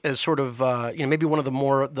as sort of maybe one of the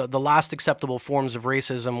more the last acceptable forms of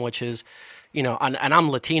racism, which is and I'm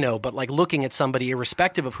Latino, but like looking at somebody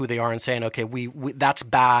irrespective of who they are and saying, okay, we that's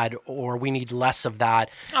bad or we need less of that.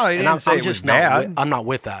 Oh, he didn't say it was bad. I'm not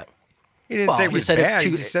with that. He didn't say it was bad.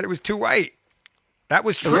 He just said it was too white. That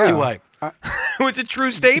was true. It was too white. It was a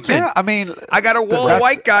true statement. Yeah, I mean, I got a wall of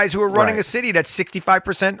white guys who are running a city that's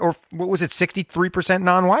 65% or what was it, 63%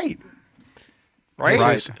 non-white.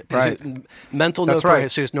 Right? Right. Mental note for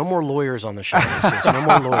Jesus. No more lawyers on the show. Jesus. No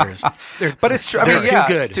more lawyers. But it's true. I mean, too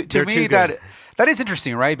good. To me, that is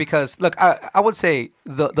interesting, right? Because look, I would say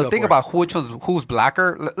the thing about who's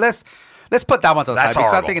blacker. Let's put that one to the side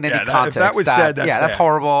because I think in any context that was said, that's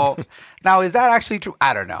horrible. Now, is that actually true?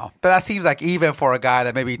 I don't know, but that seems like even for a guy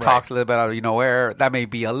that maybe talks a little bit out of nowhere, that may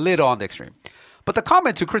be a little on the extreme. But the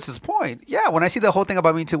comment to Chris's point, when I see the whole thing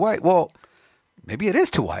about being too white, well, maybe it is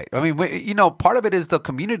too white. I mean, part of it is the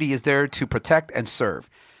community is there to protect and serve.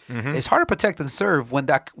 Mm-hmm. It's hard to protect and serve when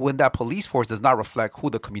that police force does not reflect who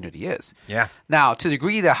the community is. Yeah. Now, to the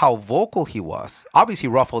degree that how vocal he was, obviously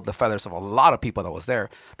ruffled the feathers of a lot of people that was there.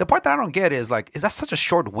 The part that I don't get is that such a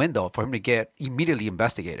short window for him to get immediately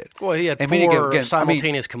investigated? Well, he had four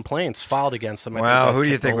simultaneous complaints filed against him. Well, who do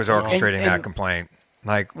you think was orchestrating that complaint?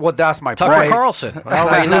 Well, that's my point. Tucker Carlson.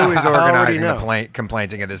 Who is organizing the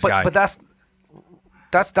complaints against this guy? But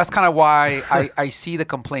that's kind of why I see the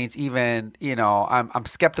complaints even, I'm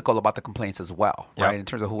skeptical about the complaints as well, right, in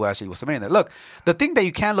terms of who actually was submitting that. Look, the thing that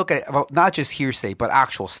you can look at, not just hearsay, but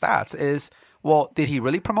actual stats is, well, did he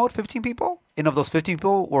really promote 15 people? And of those 15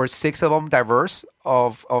 people, were 6 of them diverse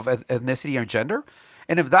of ethnicity or gender?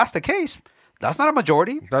 And if that's the case, that's not a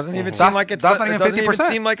majority. Doesn't even seem like it's not even 50%. Doesn't even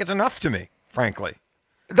seem like it's enough to me, frankly.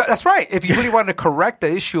 That's right. If you really wanted to correct the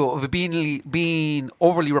issue of being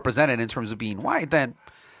overly represented in terms of being white, then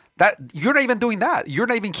that you're not even doing that. You're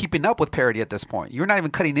not even keeping up with parity at this point. You're not even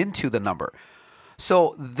cutting into the number.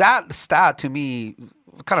 So that stat to me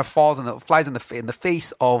kind of flies in the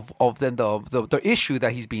face of then the issue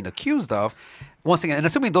that he's being accused of. Once again, and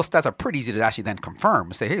assuming those stats are pretty easy to actually then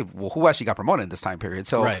confirm, say, hey, well, who actually got promoted in this time period?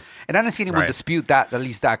 So, and I didn't see anyone dispute that, at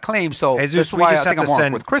least that claim. So that's why I think I'm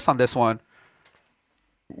more with Chris on this one.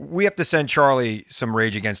 We have to send Charlie some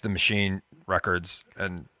Rage Against the Machine records,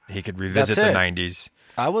 and he could revisit the 90s.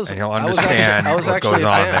 And he'll understand what goes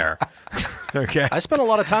on there. Okay. I spent a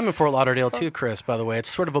lot of time in Fort Lauderdale too, Chris, by the way. It's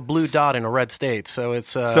sort of a blue dot in a red state. So it's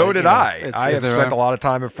so did I. I have spent a lot of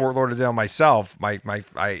time in Fort Lauderdale myself. I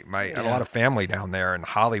had a lot of family down there in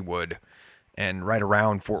Hollywood and right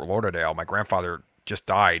around Fort Lauderdale. My grandfather just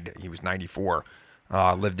died. He was 94.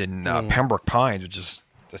 Lived in Pembroke Pines, which is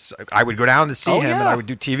I would go down to see him, and I would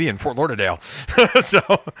do TV in Fort Lauderdale.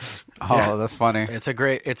 That's funny. It's a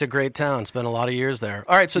great town. Spent a lot of years there.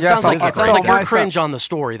 All right, so it sounds like you're cringe on the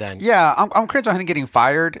story then. Yeah, I'm cringe on him getting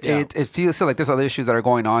fired. Yeah. It feels like there's other issues that are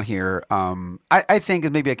going on here. I think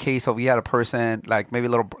it's maybe a case of we had a person like maybe a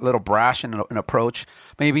little brash in an approach,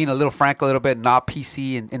 maybe being a little frank a little bit, not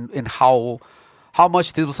PC in how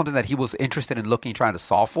much this was something that he was interested in trying to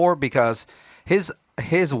solve for, because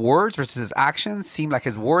his words versus his actions seem like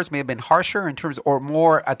his words may have been harsher in terms, or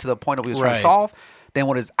more to the point of what he was trying to solve, than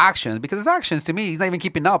what his actions. Because his actions, to me, he's not even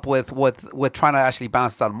keeping up with trying to actually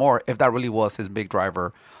balance it out more, if that really was his big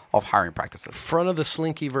driver of hiring practices. Front of the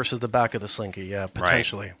slinky versus the back of the slinky,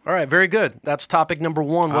 potentially. Right. All right, very good. That's topic number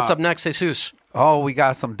 1. What's up next, Jesus? Oh, we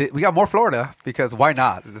got more Florida, because why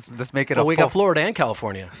not? Let's make it we got Florida and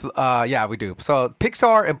California. Yeah, we do. So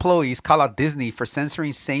Pixar employees call out Disney for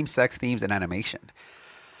censoring same-sex themes in animation.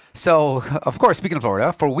 So, of course, speaking of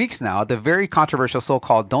Florida, for weeks now, the very controversial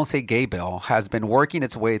so-called Don't Say Gay bill has been working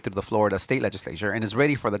its way through the Florida state legislature and is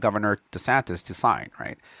ready for the Governor DeSantis to sign,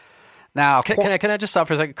 right? Now, Can I just stop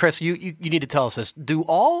for a second? Chris, you need to tell us this. Do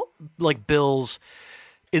all like bills,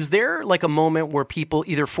 is there like a moment where people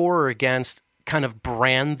either for or against kind of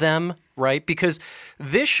brand them, right? Because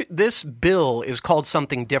this bill is called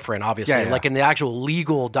something different, obviously. Like in the actual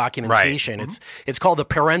legal documentation, it's called the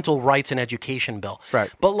Parental Rights and Education Bill.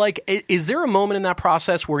 Right. But like, is there a moment in that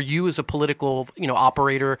process where you, as a political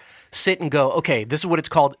operator, sit and go, okay, this is what it's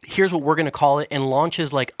called. Here's what we're going to call it, and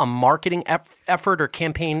launches like a marketing effort or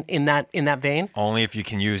campaign in that vein? Only if you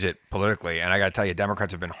can use it politically. And I got to tell you,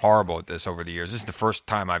 Democrats have been horrible at this over the years. This is the first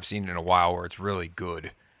time I've seen it in a while where it's really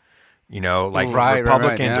good.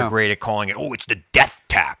 Republicans are great at calling it, it's the death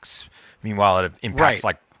tax. Meanwhile, it impacts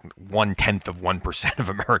like 1/10% of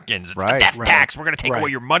Americans. It's the death tax. We're going to take away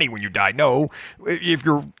your money when you die. No, if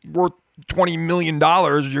you're worth $20 million,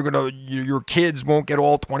 your kids won't get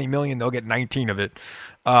all 20 million. They'll get 19 of it.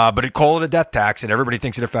 But it call it a death tax, and everybody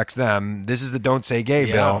thinks it affects them. This is the Don't Say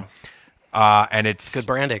Gay bill. And it's good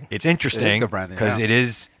branding. It's interesting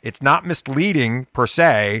because it's not misleading per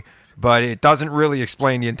se, but it doesn't really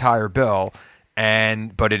explain the entire bill,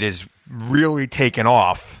 but it is really taken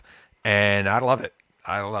off, and I love it.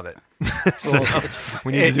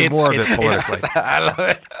 We need to do more of it politically. I love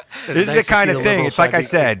it. This is the kind of thing. It's like I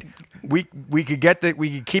said, we could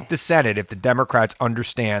keep the Senate if the Democrats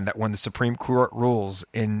understand that when the Supreme Court rules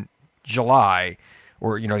in July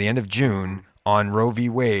or the end of June on Roe v.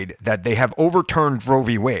 Wade, that they have overturned Roe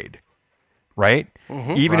v. Wade, right?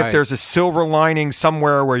 Even if there's a silver lining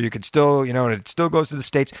somewhere where you could still, and it still goes to the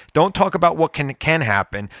states. Don't talk about what can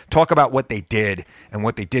happen. Talk about what they did, and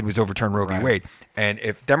what they did was overturn Roe v. Wade. And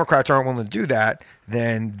if Democrats aren't willing to do that,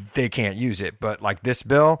 then they can't use it. But like this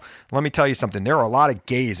bill, let me tell you something. There are a lot of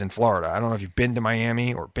gays in Florida. I don't know if you've been to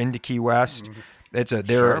Miami or been to Key West.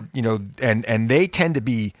 And they tend to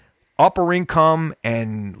be upper income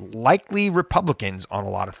and likely Republicans on a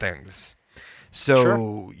lot of things.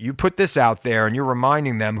 So you put this out there and you're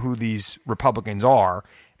reminding them who these Republicans are,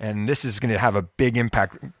 and this is going to have a big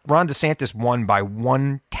impact. Ron DeSantis won by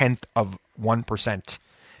 0.1%,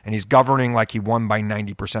 and he's governing like he won by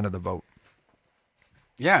 90% of the vote.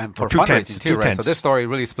 Yeah, and for fundraising too, right? So this story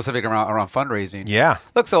really specific around fundraising. Yeah.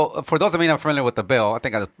 Look, so for those of you not familiar with the bill, I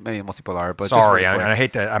think maybe most people are. But sorry, I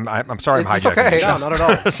hate that. I'm sorry. It's okay. No, not at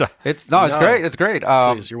all. It's great. It's great.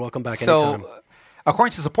 Please, you're welcome back anytime.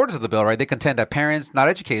 According to supporters of the bill, right, they contend that parents, not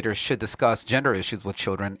educators, should discuss gender issues with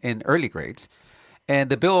children in early grades.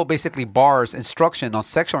 And the bill basically bars instruction on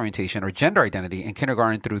sexual orientation or gender identity in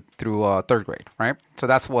kindergarten through third grade, right? So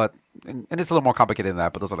that's what, and it's a little more complicated than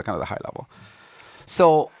that, but those are kind of the high level.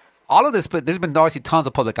 So all of this, but there's been obviously tons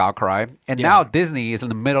of public outcry, and now Disney is in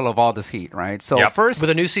the middle of all this heat, right? So first,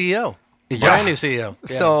 with a new CEO. Brand new CEO. Yeah.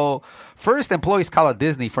 So first, employees call out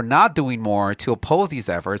Disney for not doing more to oppose these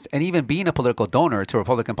efforts and even being a political donor to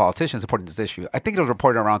Republican politicians supporting this issue. I think it was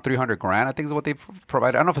reported around $300,000, I think is what they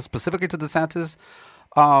provided. I don't know if it's specifically to DeSantis'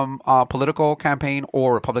 political campaign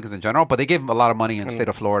or Republicans in general, but they gave him a lot of money in the state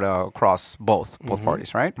of Florida across both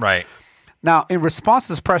parties, right? Right. Now, in response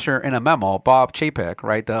to this pressure in a memo, Bob Chapek,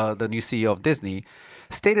 right, the new CEO of Disney,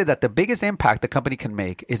 stated that the biggest impact the company can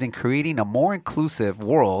make is in creating a more inclusive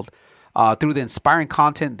world through the inspiring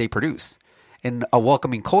content they produce, in a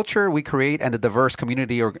welcoming culture we create, and the diverse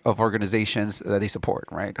community of organizations that they support,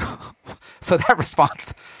 right? So that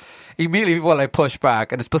response, immediately people push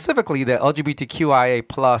back, and specifically the LGBTQIA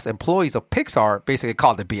plus employees of Pixar basically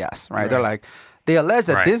called it BS, right? They're like, they allege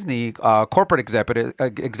that Disney corporate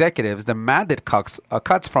executives demanded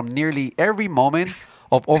cuts from nearly every moment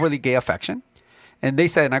of overly gay affection. And they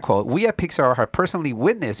said, and I quote, "We at Pixar have personally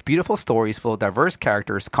witnessed beautiful stories full of diverse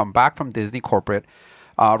characters come back from Disney corporate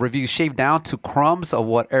reviews shaved down to crumbs of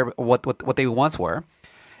what they once were.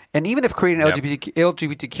 And even if creating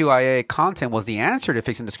LGBTQIA content was the answer to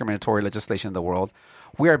fixing discriminatory legislation in the world,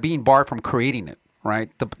 we are being barred from creating it."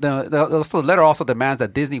 Right. The letter also demands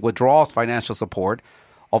that Disney withdraws financial support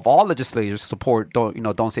of all legislators to support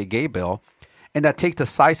Don't Say Gay bill, and that takes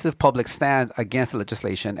decisive public stands against the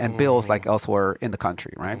legislation and bills like elsewhere in the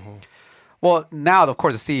country, right? Well, now, of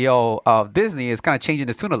course, the CEO of Disney is kind of changing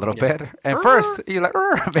his tune a little bit. And first, you're like,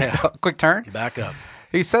 quick turn. Back up.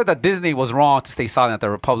 He said that Disney was wrong to stay silent at the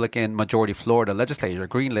Republican majority Florida legislature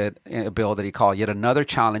greenlit a bill that he called yet another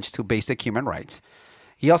challenge to basic human rights.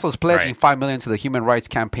 He also is pledging $5 million to the Human Rights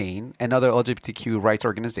Campaign and other LGBTQ rights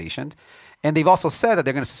organizations. And they've also said that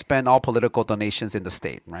they're going to suspend all political donations in the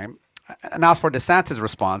state, right? announced for DeSantis'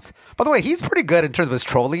 response. By the way, he's pretty good in terms of his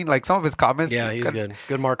trolling. Like some of his comments. Yeah, he's good.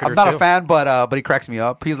 Good marketer. I'm not too. a fan, but he cracks me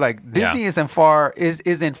up. He's like, Disney is in far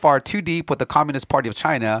too deep with the Communist Party of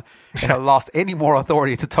China and have lost any more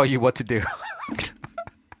authority to tell you what to do.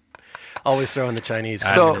 Always throwing the Chinese.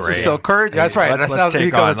 That's great. So Courage. That's right. Let's that's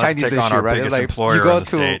take how on, the Chinese let's take on issue, our right? biggest Like, employer you go in the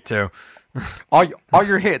to state too. all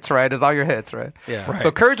your hits, right? Is all your hits, right? Yeah. Right.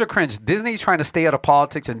 So Courage or Cringe, Disney trying to stay out of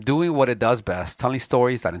politics and doing what it does best, telling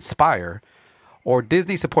stories that inspire, or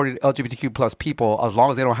Disney supporting LGBTQ plus people as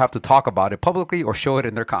long as they don't have to talk about it publicly or show it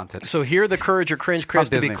in their content. So here, the Courage or Cringe, Chris,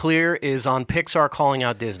 to be Disney. clear, is on Pixar calling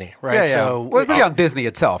out Disney, right? Yeah. So Well, it's really on Disney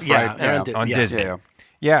itself, yeah, right? and On yeah. Disney. Yeah.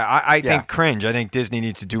 Yeah, I Yeah. think cringe. I think Disney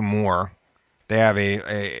needs to do more. They have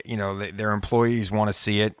their employees want to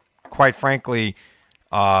see it. Quite frankly,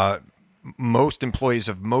 most employees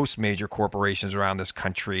of most major corporations around this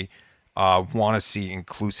country want to see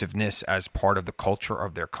inclusiveness as part of the culture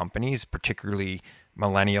of their companies, particularly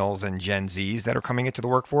millennials and Gen Zs that are coming into the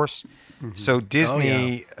workforce. So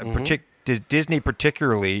Disney, Disney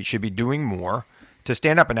particularly, should be doing more to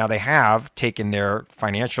stand up. And now they have taken their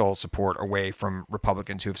financial support away from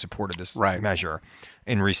Republicans who have supported this measure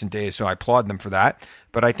in recent days. So I applaud them for that.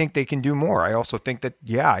 But I think they can do more. I also think that,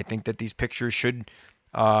 I think that these pictures should,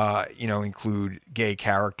 include gay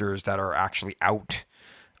characters that are actually out.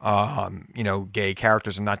 Gay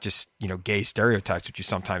characters and not just, gay stereotypes, which you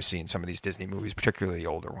sometimes see in some of these Disney movies, particularly the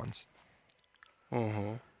older ones.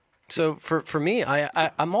 Mm-hmm. So for me,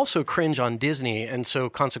 I'm also cringe on Disney, and so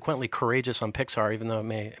consequently courageous on Pixar, even though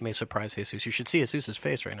it may surprise Jesus. You should see Jesus'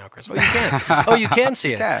 face right now, Chris. Oh, you can. Oh, you can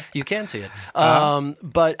see it. Yeah. You can see it.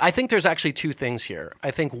 But I think there's actually two things here.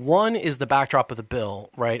 I think one is the backdrop of the bill,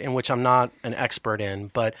 right, in which I'm not an expert in,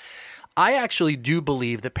 but I actually do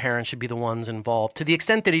believe that parents should be the ones involved, to the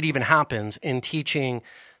extent that it even happens, in teaching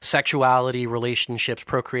sexuality, relationships,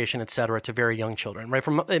 procreation, et cetera, to very young children, right?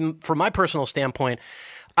 From my personal standpoint,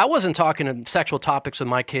 I wasn't talking sexual topics with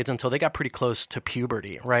my kids until they got pretty close to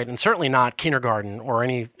puberty, right? And certainly not kindergarten or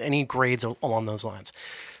any grades along those lines.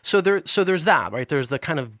 So there's that, right? There's the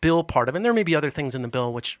kind of bill part of it. And there may be other things in the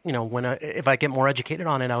bill which, if I get more educated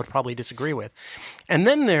on it, I would probably disagree with. And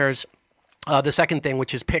then there's the second thing,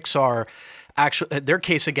 which is Pixar, actually their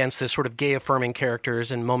case against this sort of gay affirming characters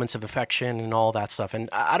and moments of affection and all that stuff. And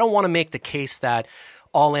I don't want to make the case that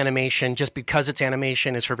all animation, just because it's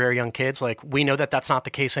animation, is for very young kids. Like, we know that that's not the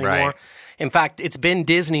case anymore. Right. In fact, it's been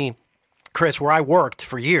Disney, Chris, where I worked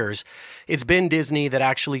for years, it's been Disney that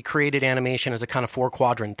actually created animation as a kind of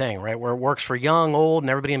 4-quadrant thing, right? Where it works for young, old, and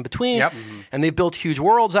everybody in between. Yep. And they've built huge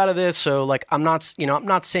worlds out of this. So, like, I'm not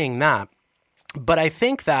saying that. But I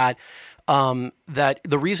think that that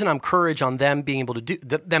the reason I'm courage on them being able to do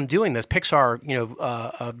them doing this, Pixar,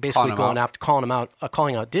 basically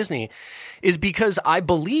calling out Disney, is because I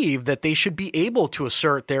believe that they should be able to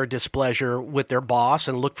assert their displeasure with their boss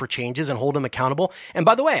and look for changes and hold him accountable. And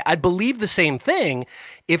by the way, I'd believe the same thing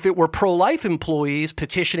if it were pro-life employees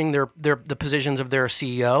petitioning the positions of their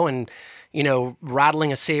CEO and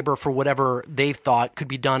rattling a saber for whatever they thought could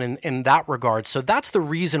be done in that regard. So that's the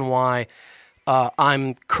reason why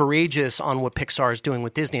I'm courageous on what Pixar is doing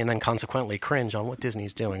with Disney, and then consequently cringe on what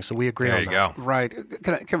Disney's doing. So we agree on that. There you go. Right.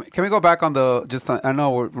 Can we go back on I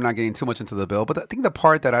know we're not getting too much into the bill, but I think the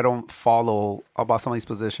part that I don't follow about some of these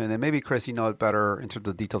positions, and maybe, Chris, you know it better in terms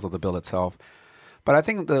of the details of the bill itself, but I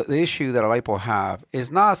think the issue that LIPO have is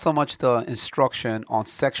not so much the instruction on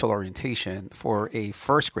sexual orientation for a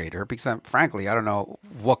first grader, because frankly, I don't know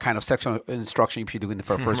what kind of sexual instruction you should do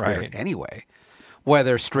for a first grader anyway.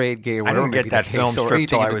 Whether straight, gay, or I whatever. didn't get that film strip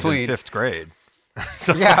till I was in 5th grade.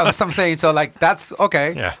 So, yeah, that's what I'm saying. So, like, that's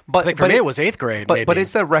okay. Yeah. But I think for me, it was 8th grade. But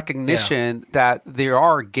it's the recognition that there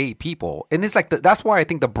are gay people, and it's like that's why I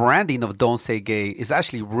think the branding of "Don't Say Gay" is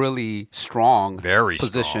actually really strong. Very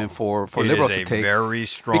position strong. for liberals to take. Very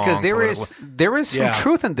strong because there is some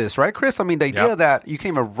truth in this, right, Chris? I mean, the idea that you can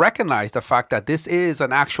even recognize the fact that this is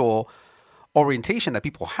an actual orientation that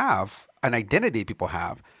people have, an identity people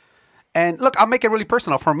have. And look, I'll make it really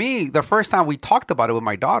personal. For me, the first time we talked about it with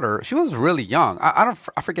my daughter, she was really young. I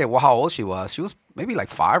forget how old she was. She was maybe like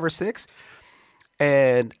 5 or 6.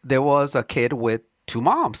 And there was a kid with 2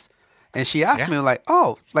 moms. And she asked me, like,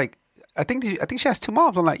 oh, like, I think she has 2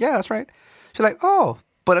 moms. I'm like, yeah, that's right. She's like, oh,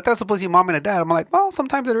 but I thought supposed to be a mom and a dad. I'm like, well,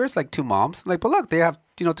 sometimes there is like 2 moms. I'm like, but look, they have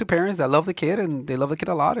 2 parents that love the kid, and they love the kid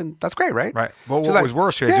a lot, and that's great, right? Right. Well, what was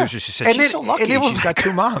worse, Jesus, she said, and she's so lucky. She's got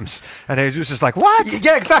 2 moms. And Jesus is like, what?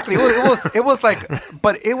 Yeah, exactly. It was like,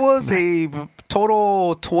 but it was a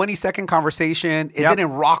total 20-second conversation. It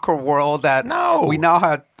didn't rock her world that we now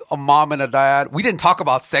had a mom and a dad. We didn't talk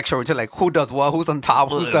about sexual until like who does what, who's on top,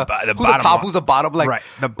 who's the top, who's the bottom. Like right,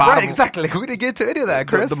 the bottom. Right, exactly. Like, we didn't get to any of that,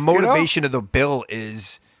 Chris. The motivation of the bill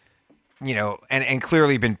is, and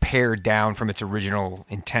clearly been pared down from its original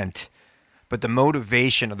intent. But the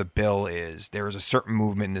motivation of the bill is there is a certain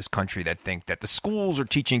movement in this country that think that the schools are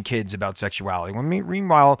teaching kids about sexuality.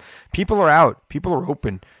 Meanwhile, people are out, people are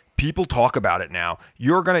open. People talk about it now.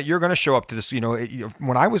 You're gonna show up to this.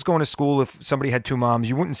 When I was going to school, if somebody had two moms,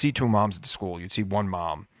 you wouldn't see two moms at the school. You'd see one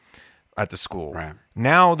mom at the school. Right.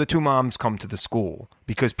 Now the two moms come to the school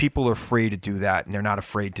because people are afraid to do that, and they're not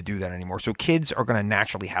afraid to do that anymore. So kids are going to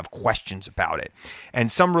naturally have questions about it.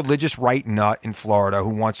 And some religious right nut in Florida who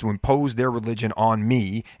wants to impose their religion on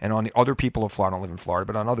me and on the other people of Florida, I don't live in Florida,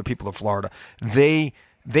 but on other people of Florida, they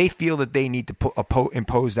feel that they need to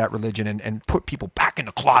impose that religion and put people back in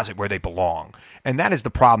the closet where they belong. And that is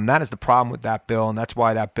the problem. That is the problem with that bill, and that's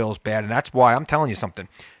why that bill's bad. And that's why I'm telling you something.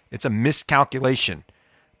 It's a miscalculation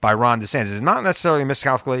by Ron DeSantis. It's not necessarily a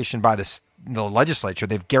miscalculation by the legislature.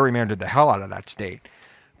 They've gerrymandered the hell out of that state.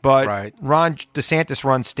 But right. Ron DeSantis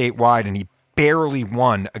runs statewide, and he barely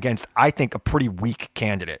won against, I think, a pretty weak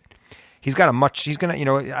candidate.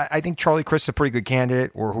 I think Charlie Crist is a pretty good candidate,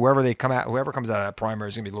 or whoever comes out of that primary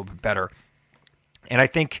is going to be a little bit better. And I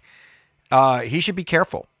think he should be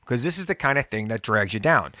careful, because this is the kind of thing that drags you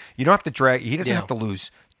down. You don't have to he doesn't have to lose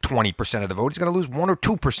 20% of the vote. He's going to lose 1 or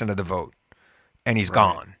 2% of the vote, and he's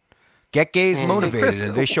gone. Get gays motivated, Chris,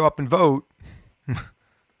 and they show up and vote.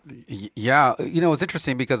 Yeah, it's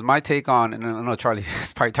interesting because my take on, and I know Charlie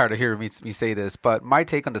is probably tired of hearing me say this, but my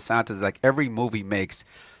take on DeSantis is like every move he makes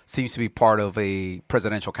seems to be part of a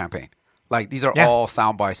presidential campaign. Like these are all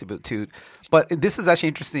sound bites, too. But this is actually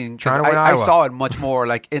interesting because I saw it much more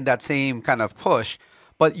like in that same kind of push.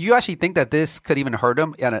 But you actually think that this could even hurt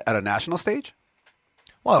him at a national stage?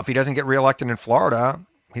 Well, if he doesn't get reelected in Florida,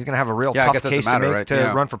 he's going to have a real tough case to make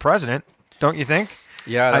to run for president, don't you think?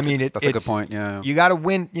 Yeah, that's a good point. Yeah, you got to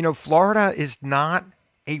win. Florida is not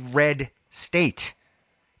a red state;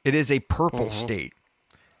 it is a purple state.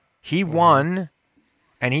 He won,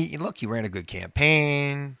 and he ran a good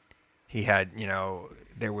campaign. He had,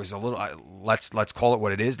 there was a little. Let's call it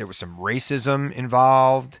what it is. There was some racism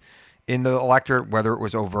involved in the electorate, whether it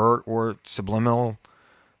was overt or subliminal,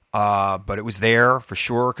 but it was there for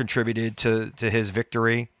sure. Contributed to his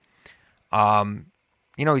victory.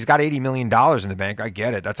 He's got $80 million in the bank. I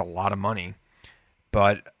get it. That's a lot of money.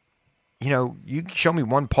 But, you show me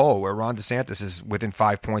one poll where Ron DeSantis is within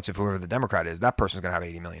 5 points of whoever the Democrat is. That person's going to have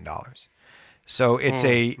 $80 million. So he's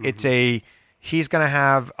going to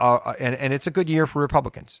have, and it's a good year for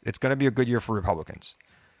Republicans. It's going to be a good year for Republicans.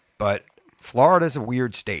 But Florida is a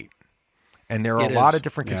weird state. And there are a lot of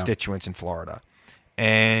different constituents in Florida.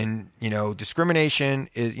 And, discrimination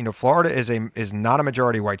is, Florida is not a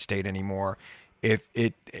majority white state anymore. If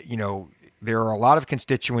it, there are a lot of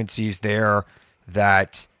constituencies there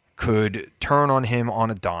that could turn on him on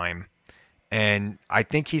a dime, and I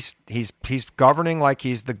think he's governing like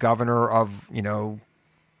he's the governor of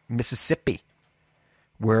Mississippi,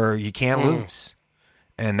 where you can't lose,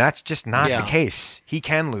 and that's just not the case. He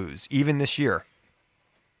can lose even this year.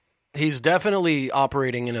 He's definitely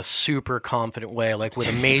operating in a super confident way, like with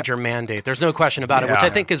a major mandate. There's no question about it, which I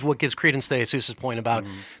think is what gives credence to Jesus' point about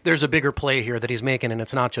there's a bigger play here that he's making, and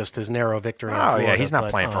it's not just his narrow victory. Yeah, he's not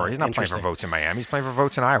playing for votes in Miami. He's playing for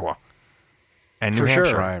votes in Iowa and New Hampshire.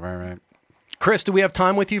 Sure. Right. Chris, do we have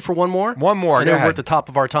time with you for one more? One more. I know we're at the top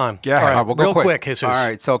of our time. Yeah, all right, we'll go quick, Jesus. All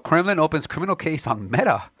right, so Kremlin opens criminal case on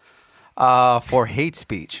Meta for hate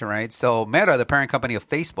speech. Right, so Meta, the parent company of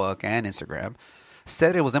Facebook and Instagram,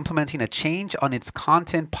 said it was implementing a change on its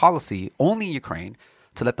content policy only in Ukraine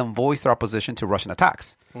to let them voice their opposition to Russian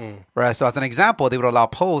attacks. Right. So as an example, they would allow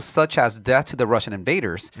posts such as death to the Russian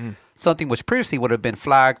invaders, something which previously would have been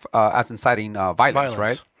flagged as inciting violence,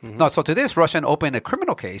 right? No, so to this, Russia opened a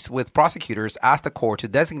criminal case with prosecutors asked the court to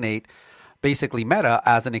designate basically Meta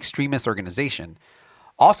as an extremist organization.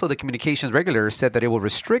 Also, the communications regulator said that it will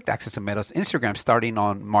restrict access to Meta's Instagram starting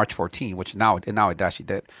on March 14, which now it actually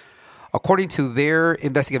did. According to their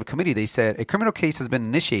investigative committee, they said a criminal case has been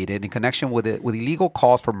initiated in connection with illegal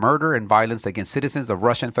calls for murder and violence against citizens of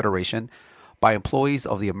Russian Federation by employees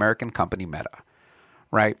of the American company Meta.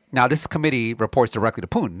 Right now, this committee reports directly to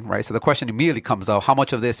Putin. Right, so the question immediately comes up: how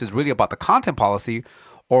much of this is really about the content policy,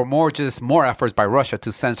 or more efforts by Russia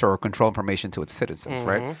to censor or control information to its citizens?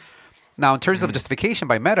 Right. Now, in terms of justification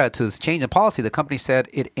by Meta to its change in policy, the company said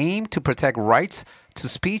it aimed to protect rights to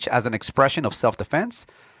speech as an expression of self-defense,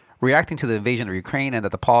 reacting to the invasion of Ukraine and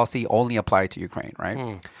that the policy only applied to Ukraine,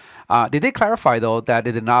 right? They did clarify, though, that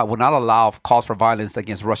it will not allow calls for violence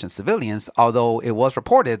against Russian civilians, although it was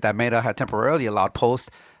reported that Meta had temporarily allowed posts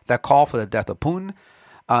that call for the death of Putin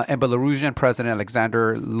and Belarusian President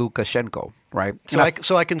Alexander Lukashenko, right?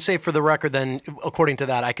 So I can say for the record then, according to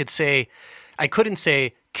that, I couldn't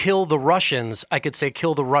say kill the Russians. I could say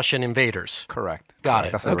kill the Russian invaders. Correct. Got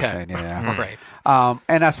it. That's what Okay. we're saying. Yeah. Right.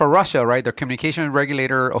 And as for Russia, right, their communication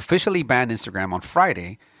regulator officially banned Instagram on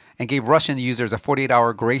Friday and gave Russian users a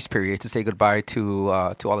 48-hour grace period to say goodbye to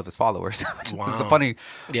all of his followers. It's a funny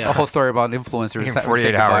whole story about influencers Give saying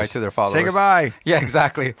 48 goodbye hours to their followers. Say goodbye. Yeah,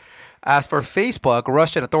 exactly. As for Facebook,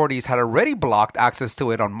 Russian authorities had already blocked access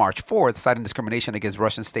to it on March 4th, citing discrimination against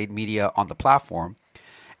Russian state media on the platform.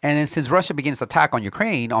 And then since Russia began its attack on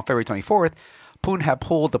Ukraine on February 24th, Putin had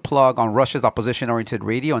pulled the plug on Russia's opposition-oriented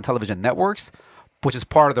radio and television networks, which is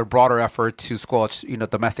part of their broader effort to squelch,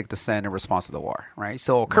 domestic dissent in response to the war, right?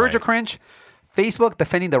 So, courage or cringe, Facebook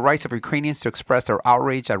defending the rights of Ukrainians to express their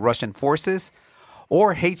outrage at Russian forces,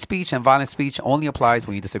 or hate speech and violent speech only applies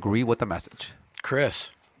when you disagree with the message. Chris.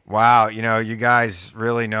 Wow, you guys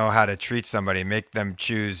really know how to treat somebody, make them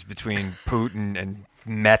choose between Putin and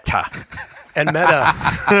Meta. And Meta.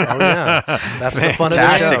 Oh, yeah. That's the fun of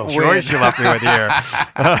the show. Fantastic choice you left me with here.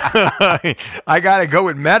 I got to go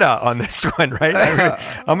with Meta on this one, right?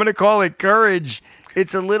 I'm going to call it courage.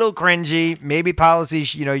 It's a little cringy. Maybe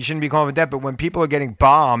policies, you shouldn't be calling it that. But when people are getting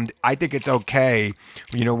bombed, I think it's okay.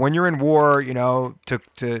 When you're in war,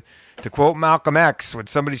 to quote Malcolm X, when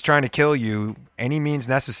somebody's trying to kill you, any means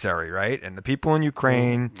necessary, right? And the people in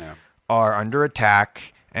Ukraine are under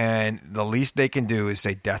attack. And the least they can do is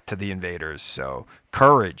say death to the invaders. So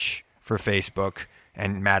courage for Facebook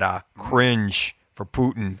and Meta. Cringe for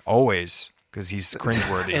Putin always, because he's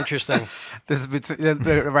cringeworthy. Interesting. This is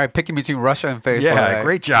right, picking between Russia and Facebook. Yeah, right?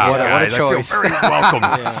 great job, guys. What a choice. I feel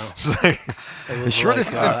very welcome. You sure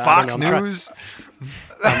this isn't Fox News?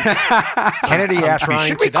 Kennedy asked me,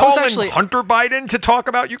 should we call in Hunter Biden to talk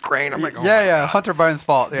about Ukraine? I'm like, Hunter Biden's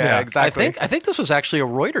fault. Yeah, exactly. I think this was actually a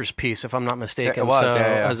Reuters piece, if I'm not mistaken. Yeah, it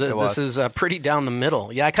was. So it was. This is pretty down the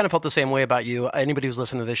middle. Yeah, I kind of felt the same way about you. Anybody who's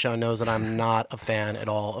listening to this show knows that I'm not a fan at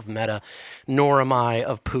all of Meta, nor am I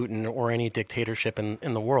of Putin or any dictatorship in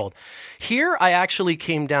the world. Here, I actually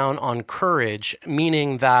came down on courage,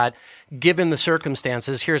 meaning that given the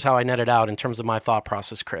circumstances, here's how I netted out in terms of my thought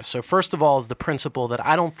process, Chris. So first of all is the principle that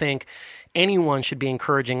I don't think anyone should be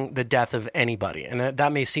encouraging the death of anybody. And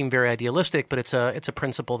that may seem very idealistic, but it's a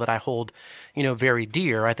principle that I hold, very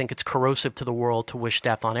dear. I think it's corrosive to the world to wish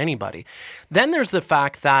death on anybody. Then there's the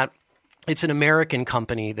fact that it's an American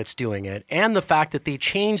company that's doing it, and the fact that they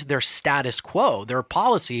changed their status quo, their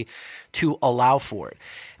policy, to allow for it.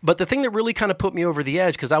 But the thing that really kind of put me over the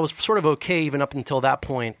edge, because I was sort of okay even up until that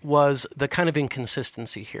point, was the kind of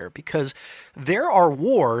inconsistency here. Because there are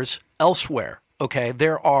wars elsewhere, okay?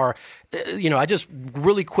 There are, I just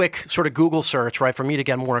really quick sort of Google search, right, for me to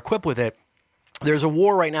get more equipped with it. There's a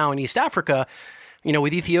war right now in East Africa,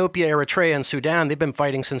 with Ethiopia, Eritrea, and Sudan. They've been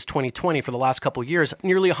fighting since 2020 for the last couple of years.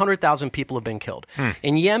 Nearly 100,000 people have been killed.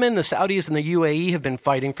 In Yemen, the Saudis and the UAE have been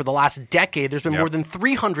fighting for the last decade. There's been more than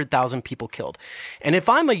 300,000 people killed. And if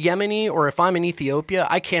I'm a Yemeni or if I'm in Ethiopia,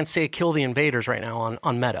 I can't say kill the invaders right now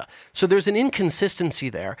on Meta. So there's an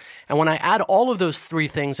inconsistency there. And when I add all of those three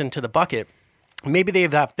things into the bucket, maybe they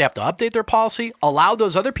have to update their policy, allow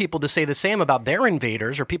those other people to say the same about their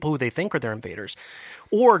invaders or people who they think are their invaders,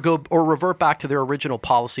 or revert back to their original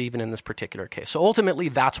policy, even in this particular case. So ultimately,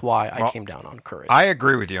 that's why I came down on courage. I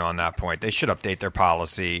agree with you on that point. They should update their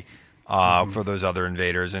policy for those other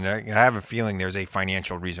invaders, and I have a feeling there's a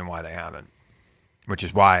financial reason why they haven't, which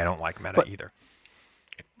is why I don't like Meta either.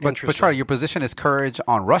 But Charlie, your position is courage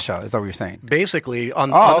on Russia. Is that what you're saying? Basically, on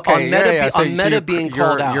Meta being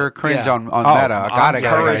called out. You're cringe on Meta. Got it.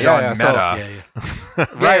 Courage on Meta.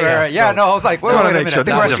 Right. Yeah, no, I was like, wait a minute. I think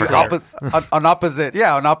we're actually on opposite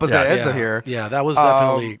ends of here. Yeah, that was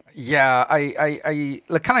definitely. I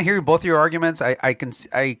kind of hearing both of your arguments. I can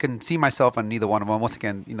see myself on neither one of them. Once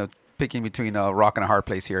again, picking between a rock and a hard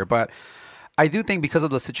place here, but. I do think because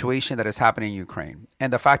of the situation that is happening in Ukraine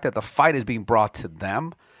and the fact that the fight is being brought to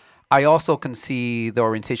them, I also can see the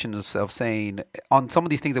orientation of saying on some of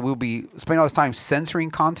these things that we'll be spending all this time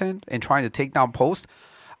censoring content and trying to take down posts,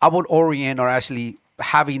 I would orient or actually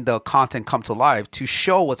having the content come to life to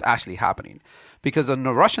show what's actually happening. Because on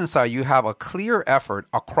the Russian side, you have a clear effort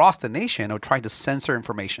across the nation of trying to censor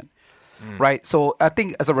information. Right. So I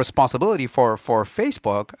think as a responsibility for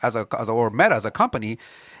Facebook or Meta as a company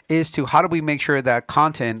is to how do we make sure that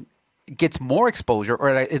content gets more exposure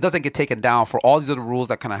or that it doesn't get taken down for all these other rules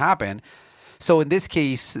that kind of happen So in this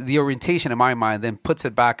case, the orientation in my mind then puts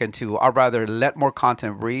it back into I'd rather let more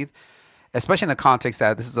content breathe, especially in the context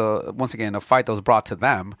that this is once again a fight that was brought to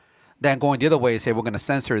them, than going the other way and say we're going to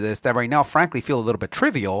censor this. That right now, frankly, feel a little bit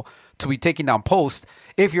trivial to be taking down posts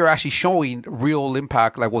if you're actually showing real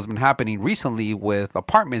impact, like what's been happening recently with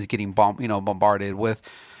apartments getting bombarded with.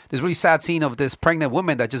 This really sad scene of this pregnant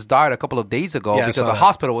woman that just died a couple of days ago because the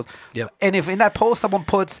hospital was. Yep. And if in that post someone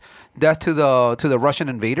puts death to the Russian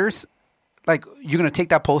invaders, like you're gonna take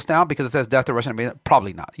that post down because it says death to Russian invaders?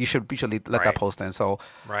 Probably not. You should let that post in. So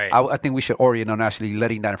I think we should orient on actually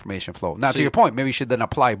letting that information flow. Now to your point, maybe we should then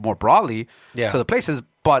apply more broadly to the places,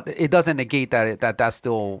 but it doesn't negate that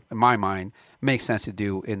still in my mind makes sense to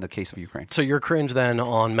do in the case of Ukraine. So you're cringe then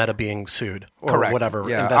on Meta being sued or Correct. whatever,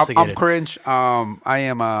 yeah, investigated. I'm cringe. I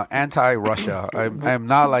am anti-Russia. I am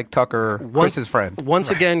not like Tucker, Chris's friend.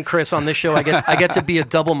 Once again, Chris, on this show, I get to be a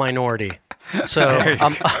double minority. So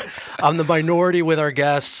I'm the minority with our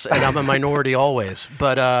guests, and I'm a minority always.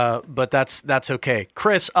 But that's okay.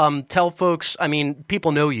 Chris, tell folks. I mean,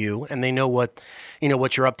 people know you, and they know what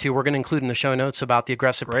you're up to. We're going to include in the show notes about the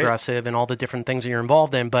Aggressive Progressive and all the different things that you're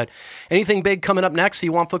involved in. But anything big coming up next that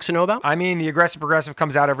you want folks to know about? I mean, the Aggressive Progressive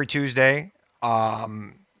comes out every Tuesday.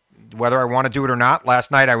 Whether I want to do it or not,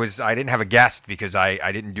 last night I didn't have a guest because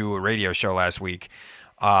I didn't do a radio show last week.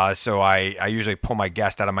 So I usually pull my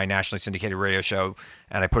guest out of my nationally syndicated radio show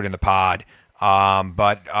and I put it in the pod.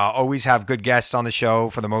 But always have good guests on the show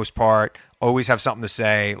for the most part. Always have something to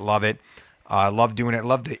say. Love it. Love doing it.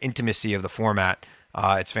 Love the intimacy of the format.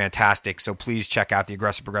 It's fantastic. So please check out the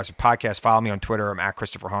Aggressive Progressive podcast. Follow me on Twitter. I'm at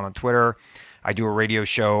Christopher Hahn on Twitter. I do a radio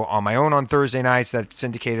show on my own on Thursday nights that's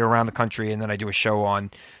syndicated around the country. And then I do a show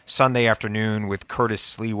on Sunday afternoon with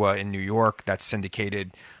Curtis Sliwa in New York that's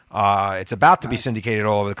syndicated. It's about to be syndicated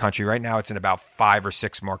all over the country. Right now, it's in about 5 or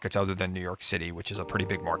 6 markets other than New York City, which is a pretty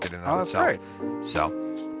big market in and of itself. Great. So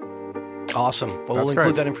awesome. Well, we'll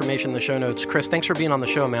include that information in the show notes. Chris, thanks for being on the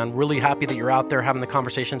show, man. Really happy that you're out there having the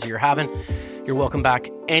conversations that you're having. You're welcome back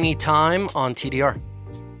anytime on TDR.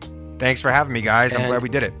 Thanks for having me, guys. I'm glad we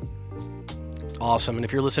did it. Awesome. And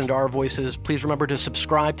if you're listening to our voices, please remember to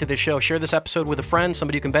subscribe to this show. Share this episode with a friend,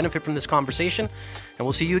 somebody who can benefit from this conversation. And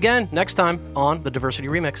we'll see you again next time on the Diversity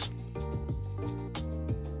Remix.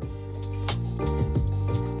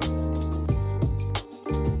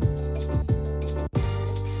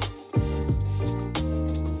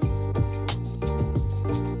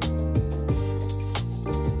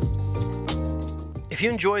 If you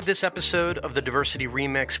enjoyed this episode of the Diversity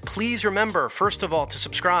Remix, please remember, first of all, to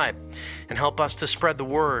subscribe and help us to spread the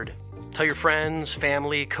word. Tell your friends,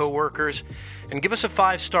 family, coworkers, and give us a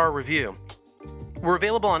 5-star review. We're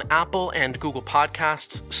available on Apple and Google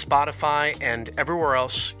Podcasts, Spotify, and everywhere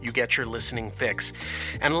else you get your listening fix.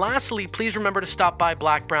 And lastly, please remember to stop by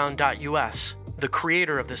blackbrown.us, the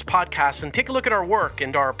creator of this podcast, and take a look at our work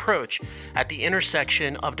and our approach at the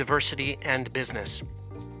intersection of diversity and business.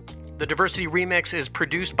 The Diversity Remix is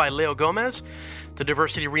produced by Leo Gomez. The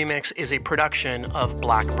Diversity Remix is a production of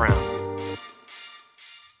Black Brown.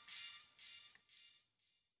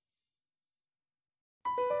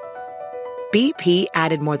 BP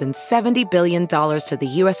added more than $70 billion to the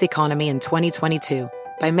U.S. economy in 2022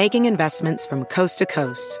 by making investments from coast to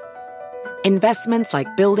coast. Investments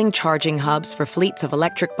like building charging hubs for fleets of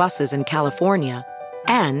electric buses in California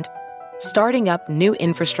and starting up new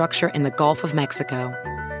infrastructure in the Gulf of Mexico.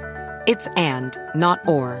 It's and, not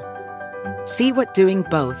or. See what doing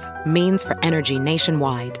both means for energy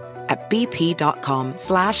nationwide at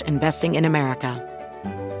bp.com/investing in America.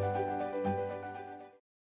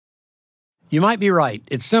 You might be right.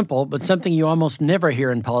 It's simple, but something you almost never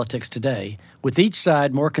hear in politics today, with each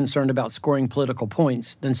side more concerned about scoring political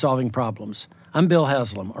points than solving problems. I'm Bill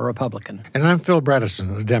Haslam, a Republican. And I'm Phil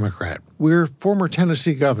Bredesen, a Democrat. We're former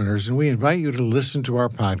Tennessee governors, and we invite you to listen to our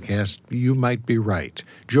podcast, You Might Be Right.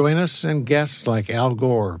 Join us and guests like Al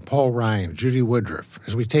Gore, Paul Ryan, Judy Woodruff,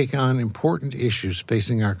 as we take on important issues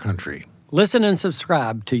facing our country. Listen and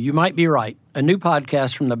subscribe to You Might Be Right, a new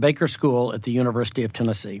podcast from the Baker School at the University of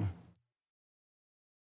Tennessee.